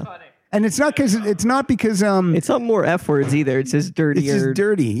here. Yeah. And it's not because It's not more F words either. It's just it's dirtier. just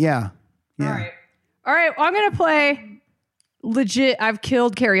dirty. Yeah. All right. Well, I'm gonna play. Legit, I've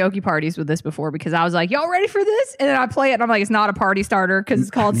killed karaoke parties with this before because I was like, y'all ready for this? And then I play it and I'm like, it's not a party starter because it's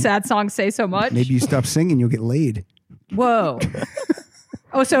called Sad Songs Say So Much. Maybe you stop singing, you'll get laid. Whoa.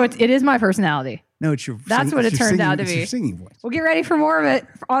 Oh, so it is my personality. No, it's your. That's what it it's your turned out to it's be. your singing voice. We'll get ready for more of it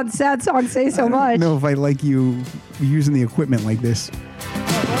on Sad Songs Say So I Much. don't know if I like you using the equipment like this.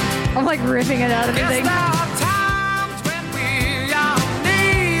 I'm like ripping it out of the Yes, thing. there are times when we all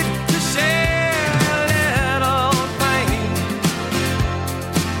need to share a little pain.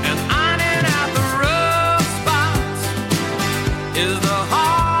 And ironing out the rough spots is the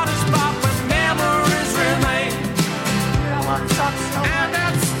hardest part when memories remain.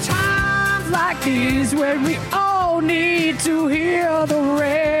 And it's times Like these when we all need to hear the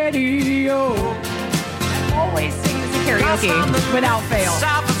radio. Always sing this in karaoke without fail.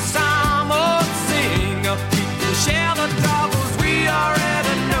 South of Simon sing. We can share the troubles we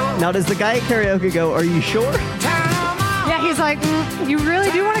already know. Now, does the guy at karaoke go, are you sure? Turn 'em on. Yeah, he's like, you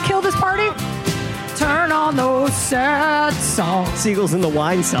really do want to kill this party? Turn on those sad songs. Siegel's in the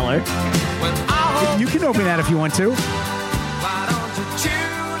wine cellar. When I hope You can open that if you want to. why don't you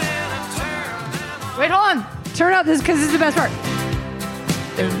tune in and turn them on? Wait, hold on. Turn up this because this is the best part.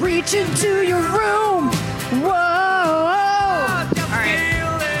 And reach into your room. Whoa. All right.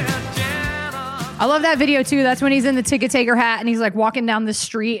 I love that video too. That's when he's in the ticket taker hat and he's like walking down the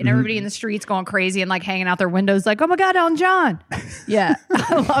street and everybody in the street's going crazy and like hanging out their windows like, oh my God, Elton John. Yeah.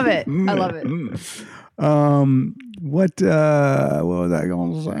 I love it. I love it. What was I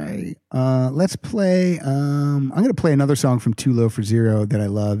going to say? Let's play. I'm going to play another song from Too Low for Zero that I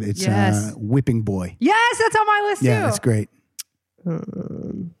love. It's Whipping Boy. Yes, that's on my list too. Yeah, that's great.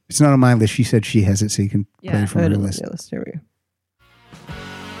 It's not on my list. She said she has it, so you can play it from her list. Here we go.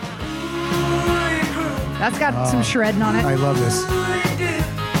 That's got some shredding on it. I love this.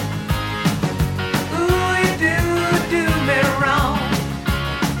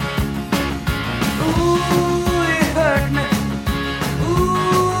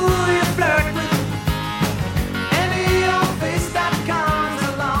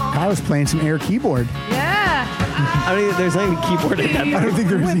 I was playing some air keyboard. Yeah. I don't think there's any keyboard in that. I don't think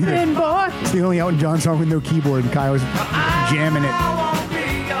there is either. Whipping boy. It's the only Elton John song with no keyboard, and Kai was jamming it.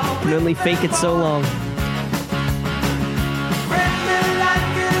 You can only fake it so long.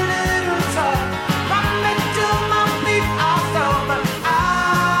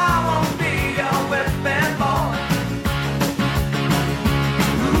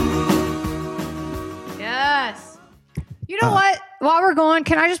 Yes. You know what? While we're going,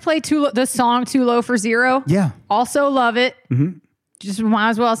 can I just play the song Too Low for Zero? Yeah. Also love it. Just might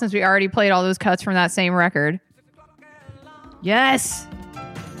as well since we already played all those cuts from that same record. Yes.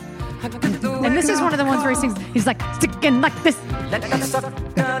 And this is one of the ones where he sings, he's like, sticking like this.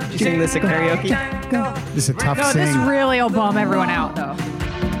 You sing this at karaoke? This is a tough No, sing. this really will bum everyone out, though.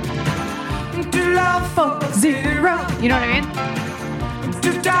 Too low for zero. You know what I mean?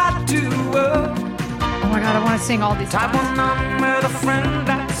 Oh my God, I want to sing all these songs. I went on with a friend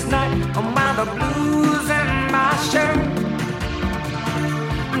last night. I'm out of blues in my shirt.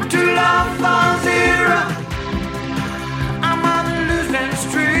 I'm too low for zero. I'm on a losing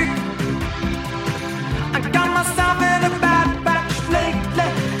streak. I got myself in a bad patch lately.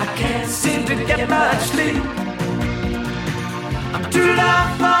 I can't seem to get much sleep. I'm too low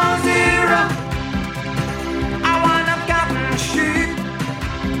for zero. I wind up cotton sheep.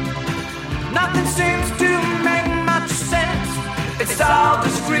 Nothing seems to make much sense. It's all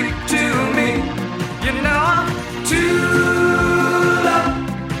discreet to me. You know I'm too low.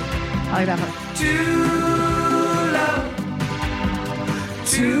 I like that part.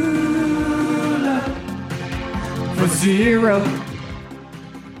 Too low for zero.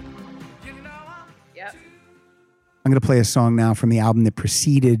 Yep. I'm going to play a song now from the album that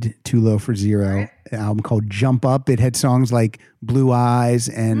preceded Too Low for Zero, an album called Jump Up. It had songs like Blue Eyes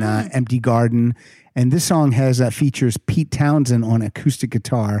and Empty Garden. And this song has features Pete Townsend on acoustic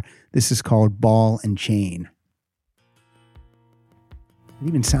guitar. This is called Ball and Chain. It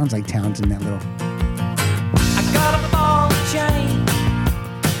even sounds like Townsend, that little. I got a ball and chain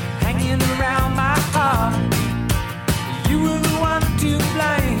hanging around my heart. You were the one to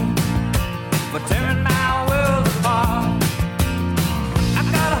blame for tearing my world apart. I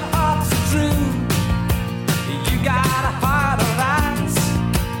got a heart so true. You got a heart of ice.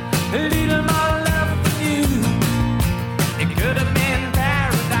 A little more love for you. It could have been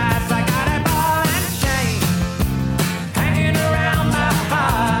paradise. I got a ball and chain hanging around my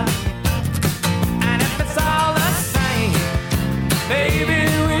heart. And if it's all the same, baby,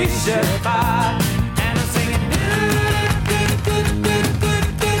 we should part. And I'm singing, yeah.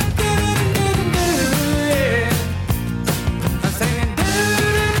 I'm singing,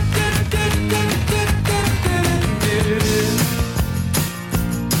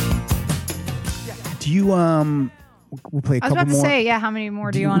 Do you, we'll play a I was couple about to more. say, yeah, how many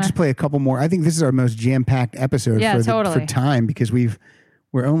more do you We'll want just to? play a couple more. I think this is our most jam-packed episode Yeah, for totally. time because we're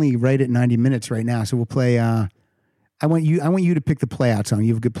only right at 90 minutes right now. So we'll play. I want you to pick the play out song. You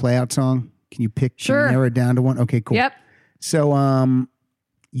have a good play out song. Can you pick? Can Sure. you narrow it down to one. Okay, cool. Yep. So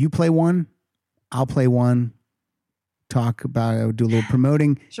you play one, I'll play one. Talk about it, do a little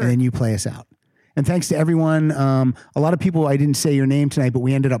promoting, Sure. and then you play us out. And thanks to everyone. A lot of people, I didn't say your name tonight, but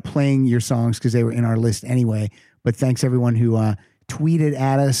we ended up playing your songs because they were in our list anyway. But thanks everyone who tweeted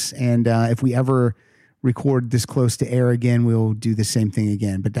at us. And if we ever record this close to air again, we'll do the same thing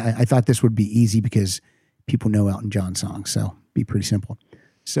again. But I thought this would be easy because people know Elton John songs. So be pretty simple.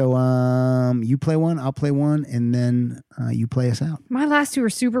 So you play one, I'll play one, and then you play us out. My last two are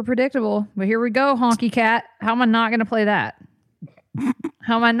super predictable, but here we go, Honky Cat. How am I not going to play that?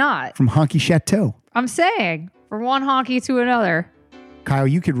 How am I not? From Honky Chateau. I'm saying from one honky to another. Kyle,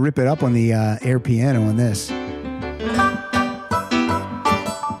 you could rip it up on the air piano on this.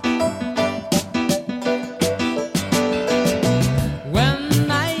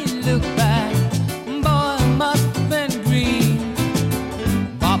 when I look back, boy, it must have been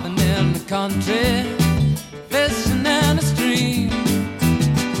green. Bobbing in the country.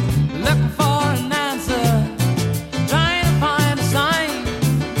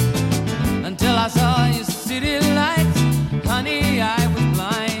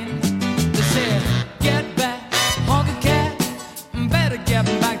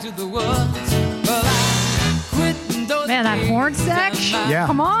 to the woods. Well, I quit those Man, that horn section. Yeah.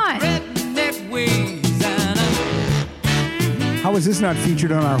 Come on. redneck ways. And How is this not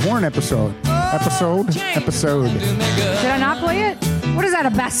featured on our horn episode? Episode. to make good. Did I not play it? What is that,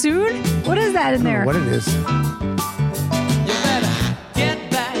 a bassoon? What is that in I don't know there? what it is. You better get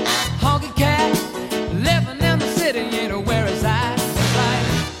back, honky cat. Living in the city ain't where it's at. It's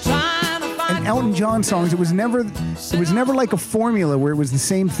like trying to find And Elton John songs, it was never like a formula where it was the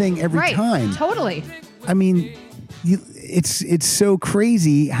same thing every Right. time. Totally. I mean, it's so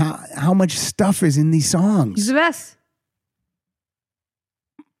crazy how much stuff is in these He's songs. the best.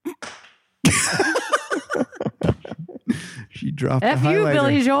 She dropped F the you, highlighter.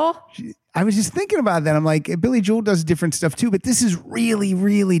 Billy Joel. I was just thinking about that. I'm like, Billy Joel does different stuff too, but this is really,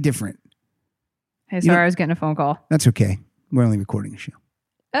 really different. Hey, sorry, know- I was getting a phone call. That's okay. We're only recording a show.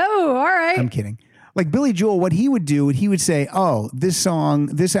 Oh, all right. I'm kidding. Like Billy Joel, what he would do, he would say, oh, this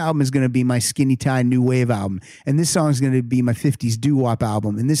album is going to be my Skinny Tie New Wave album. And this song is going to be my 50s doo-wop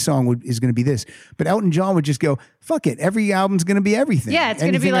album. And this song is going to be this. But Elton John would just go, fuck it. Every album's going to be everything. Yeah, it's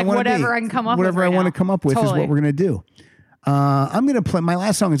gonna be Anything I like wanna whatever I can come up with Whatever right I want to now. come up with is Totally. what we're going to do. I'm going to play, my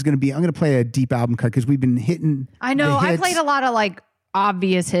last song is going to be, I'm going to play a deep album cut because we've been hitting I know. the I hits. played a lot of like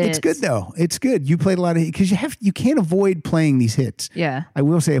obvious hits. It's good though. It's good. You played a lot of because you can't avoid playing these hits. Yeah. I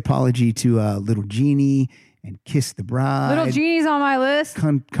will say apology to Little Genie and Kiss the Bride. Little Genie's on my list.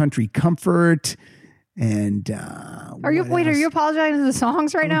 Country Comfort, and Are you apologizing to the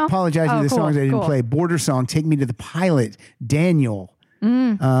songs right now? apologizing Oh, to the cool, songs I didn't cool. play. Border Song, Take Me to the Pilot, Daniel,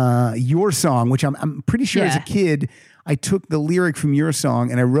 Your Song, which I'm pretty sure as a Yeah. kid I took the lyric from Your Song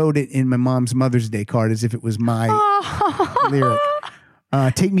and I wrote it in my mom's Mother's Day card as if it was my lyric.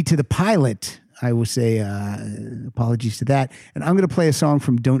 Take Me to the Pilot. I will say apologies to that. And I'm going to play a song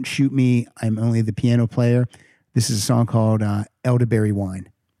from Don't Shoot Me, I'm Only the Piano Player. This is a song called Elderberry Wine.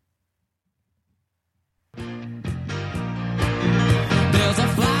 There's a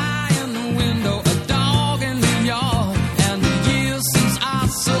fly in the window, a dog in the yard, and the years since I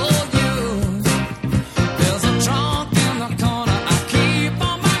saw you. There's a trunk in the corner, I keep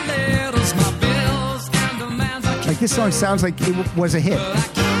all my letters, my bills, and demands. I Like this song sounds like it was a hit.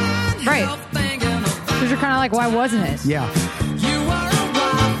 can't Right. help thinking of Because you're kind of like, why wasn't it? Yeah. you are a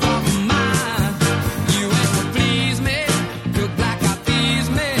wife of mine. You ain't to please me, look like I please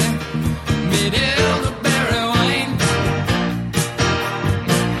me. Made elderberry wine.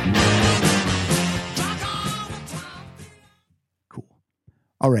 Cool.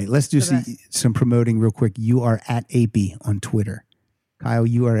 All right, let's do some promoting real quick. You are at AP on Twitter. Kyle,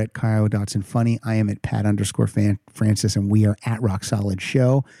 you are at Kyle Dotson Funny. I am at Pat_Francis, and we are at Rock Solid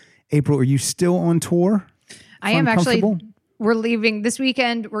Show. April, are you still on tour? I Fun, am actually. comfortable? We're leaving this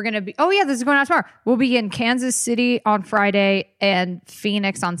weekend. We're going to be. Oh, yeah, this is going out tomorrow. We'll be in Kansas City on Friday and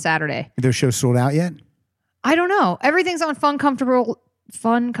Phoenix on Saturday. Are those shows sold out yet? I don't know. Everything's on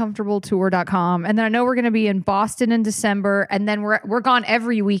funcomfortabletour.com. And then I know we're going to be in Boston in December. And then we're gone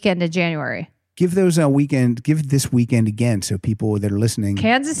every weekend in January. Give those give this weekend again so people that are listening.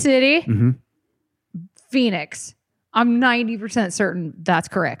 Kansas City, Mhm. Phoenix. I'm 90% certain that's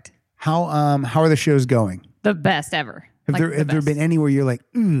correct. How are the shows going? The best ever. Have Like, there the been best. anywhere you're like,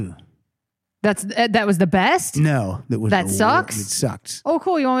 ooh, That was the best? no, that was That the sucks? worst. It sucks. Oh,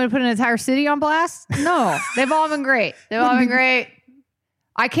 cool. You want me to put an entire city on blast? No, they've all been great. They've all been great.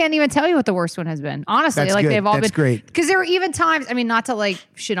 I can't even tell you what the worst one has been. Honestly, That's like good. they've all That's been great. because there were even times. I mean, not to like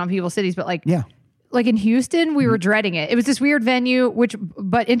shit on people's cities, but like Yeah. like in Houston, we were dreading it. It was this weird venue,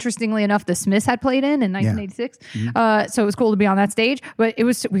 but interestingly enough, the Smiths had played in 1986. So it was cool to be on that stage. But we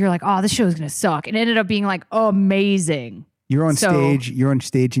were like, oh, this show is gonna suck, and it ended up being like amazing. You're on So- stage. You're on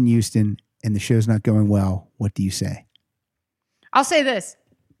stage in Houston, and the show's not going well. What do you say? I'll say this.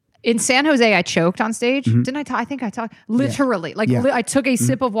 In San Jose, I choked on stage. Didn't I talk? I think I talked literally. Like Yeah. I took a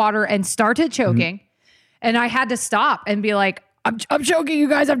sip of water and started choking, and I had to stop and be like, I'm choking, you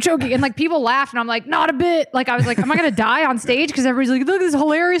guys, I'm choking. And like people laughed, and I'm like, not a bit. Like I was like, am I going to die on stage? Because everybody's like, look at this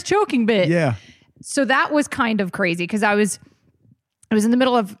hilarious choking bit. Yeah. So that was kind of crazy because I was in the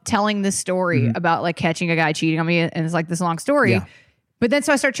middle of telling this story about like catching a guy cheating on me, and it's like this long story. Yeah. But then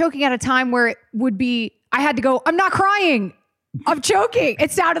so I start choking at a time where it would be, I had to go, I'm not crying. I'm choking.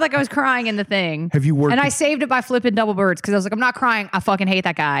 It sounded like I was crying in the thing. Have you worked And I it- saved it by flipping double birds because I was like, I'm not crying. I fucking hate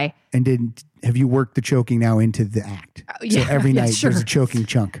that guy. And have you worked the choking now into the act? yeah, So every yeah, night sure. there's a choking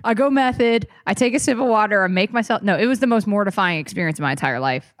chunk. I go method. I take a sip of water. I make myself. No, it was the most mortifying experience of my entire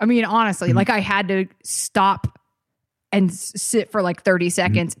life. I mean, honestly, like I had to stop and sit for like 30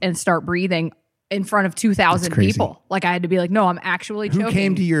 seconds and start breathing in front of 2,000 crazy. people. Like I had to be like, no, I'm actually choking. Who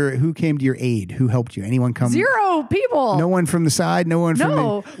came to your aid? Who helped you? Anyone come? 0 people. No one from the side. No one from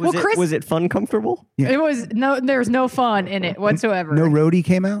No. the. Well, Chris, Was it fun, comfortable? it was there's no fun in it whatsoever. No roadie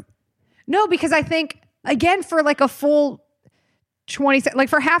came out. No, because I think again for like a full 20, like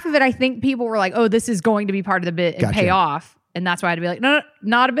for half of it, I think people were like, oh, this is going to be part of the bit and Gotcha. pay off. And that's why I had to be like, no,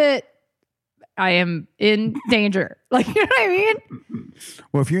 not a bit. I am in danger. Like, you know what I mean?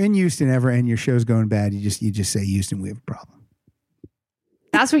 Well, if you're in Houston ever and your show's going bad, you just say, Houston, we have a problem.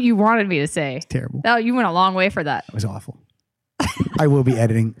 That's what you wanted me to say. It's terrible. No, you went a long way for that. That was awful. I will be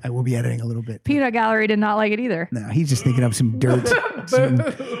editing a little bit. Peanut Gallery did not like it either. No, he's just thinking up some dirt.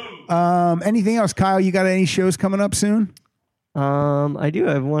 Anything else, Kyle? You got any shows coming up soon? I do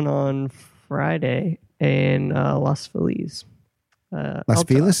have one on Friday in Las Feliz. Las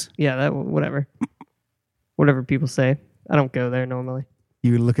Feliz? Yeah, that whatever. Whatever people say. I don't go there normally.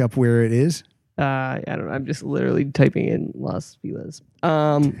 You look up where it is? I don't know. I'm just literally typing in Las Feliz.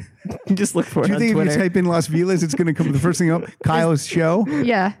 Just look for it Do you on think Twitter. if you type in Las Feliz, it's going to come the first thing up? Kyle's show?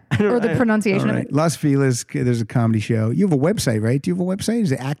 Yeah. Or the pronunciation All of right. it. Las Feliz, there's a comedy show. You have a website, right? Do you have a website?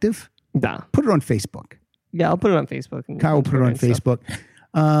 Is it active? Nah. Put it on Facebook. Yeah, I'll put it on Facebook. And Kyle will put it on Twitter and stuff. Facebook.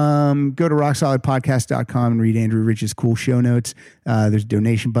 Go to rocksolidpodcast.com and read Andrew Rich's cool show notes. There's a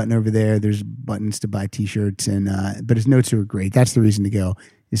donation button over there. There's buttons to buy t-shirts but his notes are great. That's the reason to go,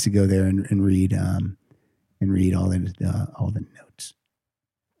 is to go there and read all the notes.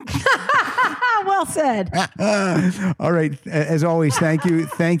 Well said. All right. As always, thank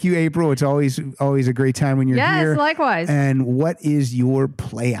you, April. It's always a great time when you're here. Yes, likewise. And what is your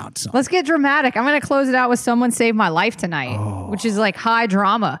play out song? Let's get dramatic. I'm going to close it out with Someone Saved My Life Tonight, which is like high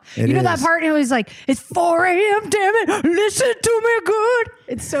drama. It you know is. that part? It was like, it's 4 a.m., damn it. Listen to me good.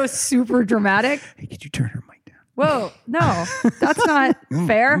 It's so super dramatic. Hey, could you turn her mic down? Whoa, no, that's not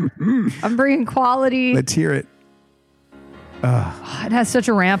fair. I'm bringing quality. Let's hear it. It has such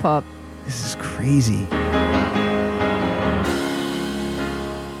a ramp up. This is crazy.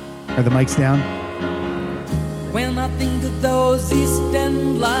 Are the mics down? When I think of those East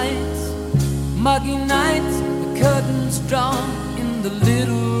End lights, muggy nights, the curtains drawn in the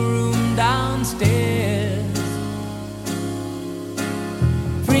little room downstairs.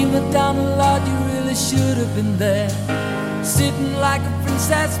 Prima Donna, Lord, you really should have been there, sitting like a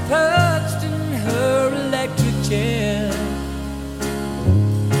princess perched in her electric chair.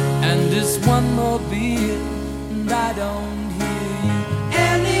 And this one more beer, and I don't hear you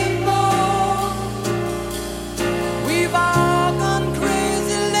anymore. We've all gone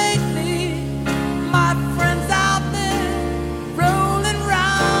crazy lately, my friends out there, rolling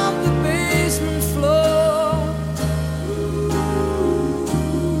round the basement floor.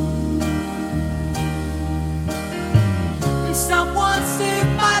 And someone saved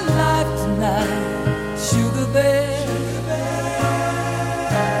my life tonight, Sugar Bear.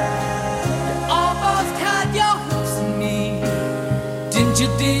 You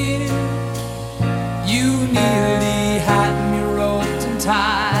dear, you near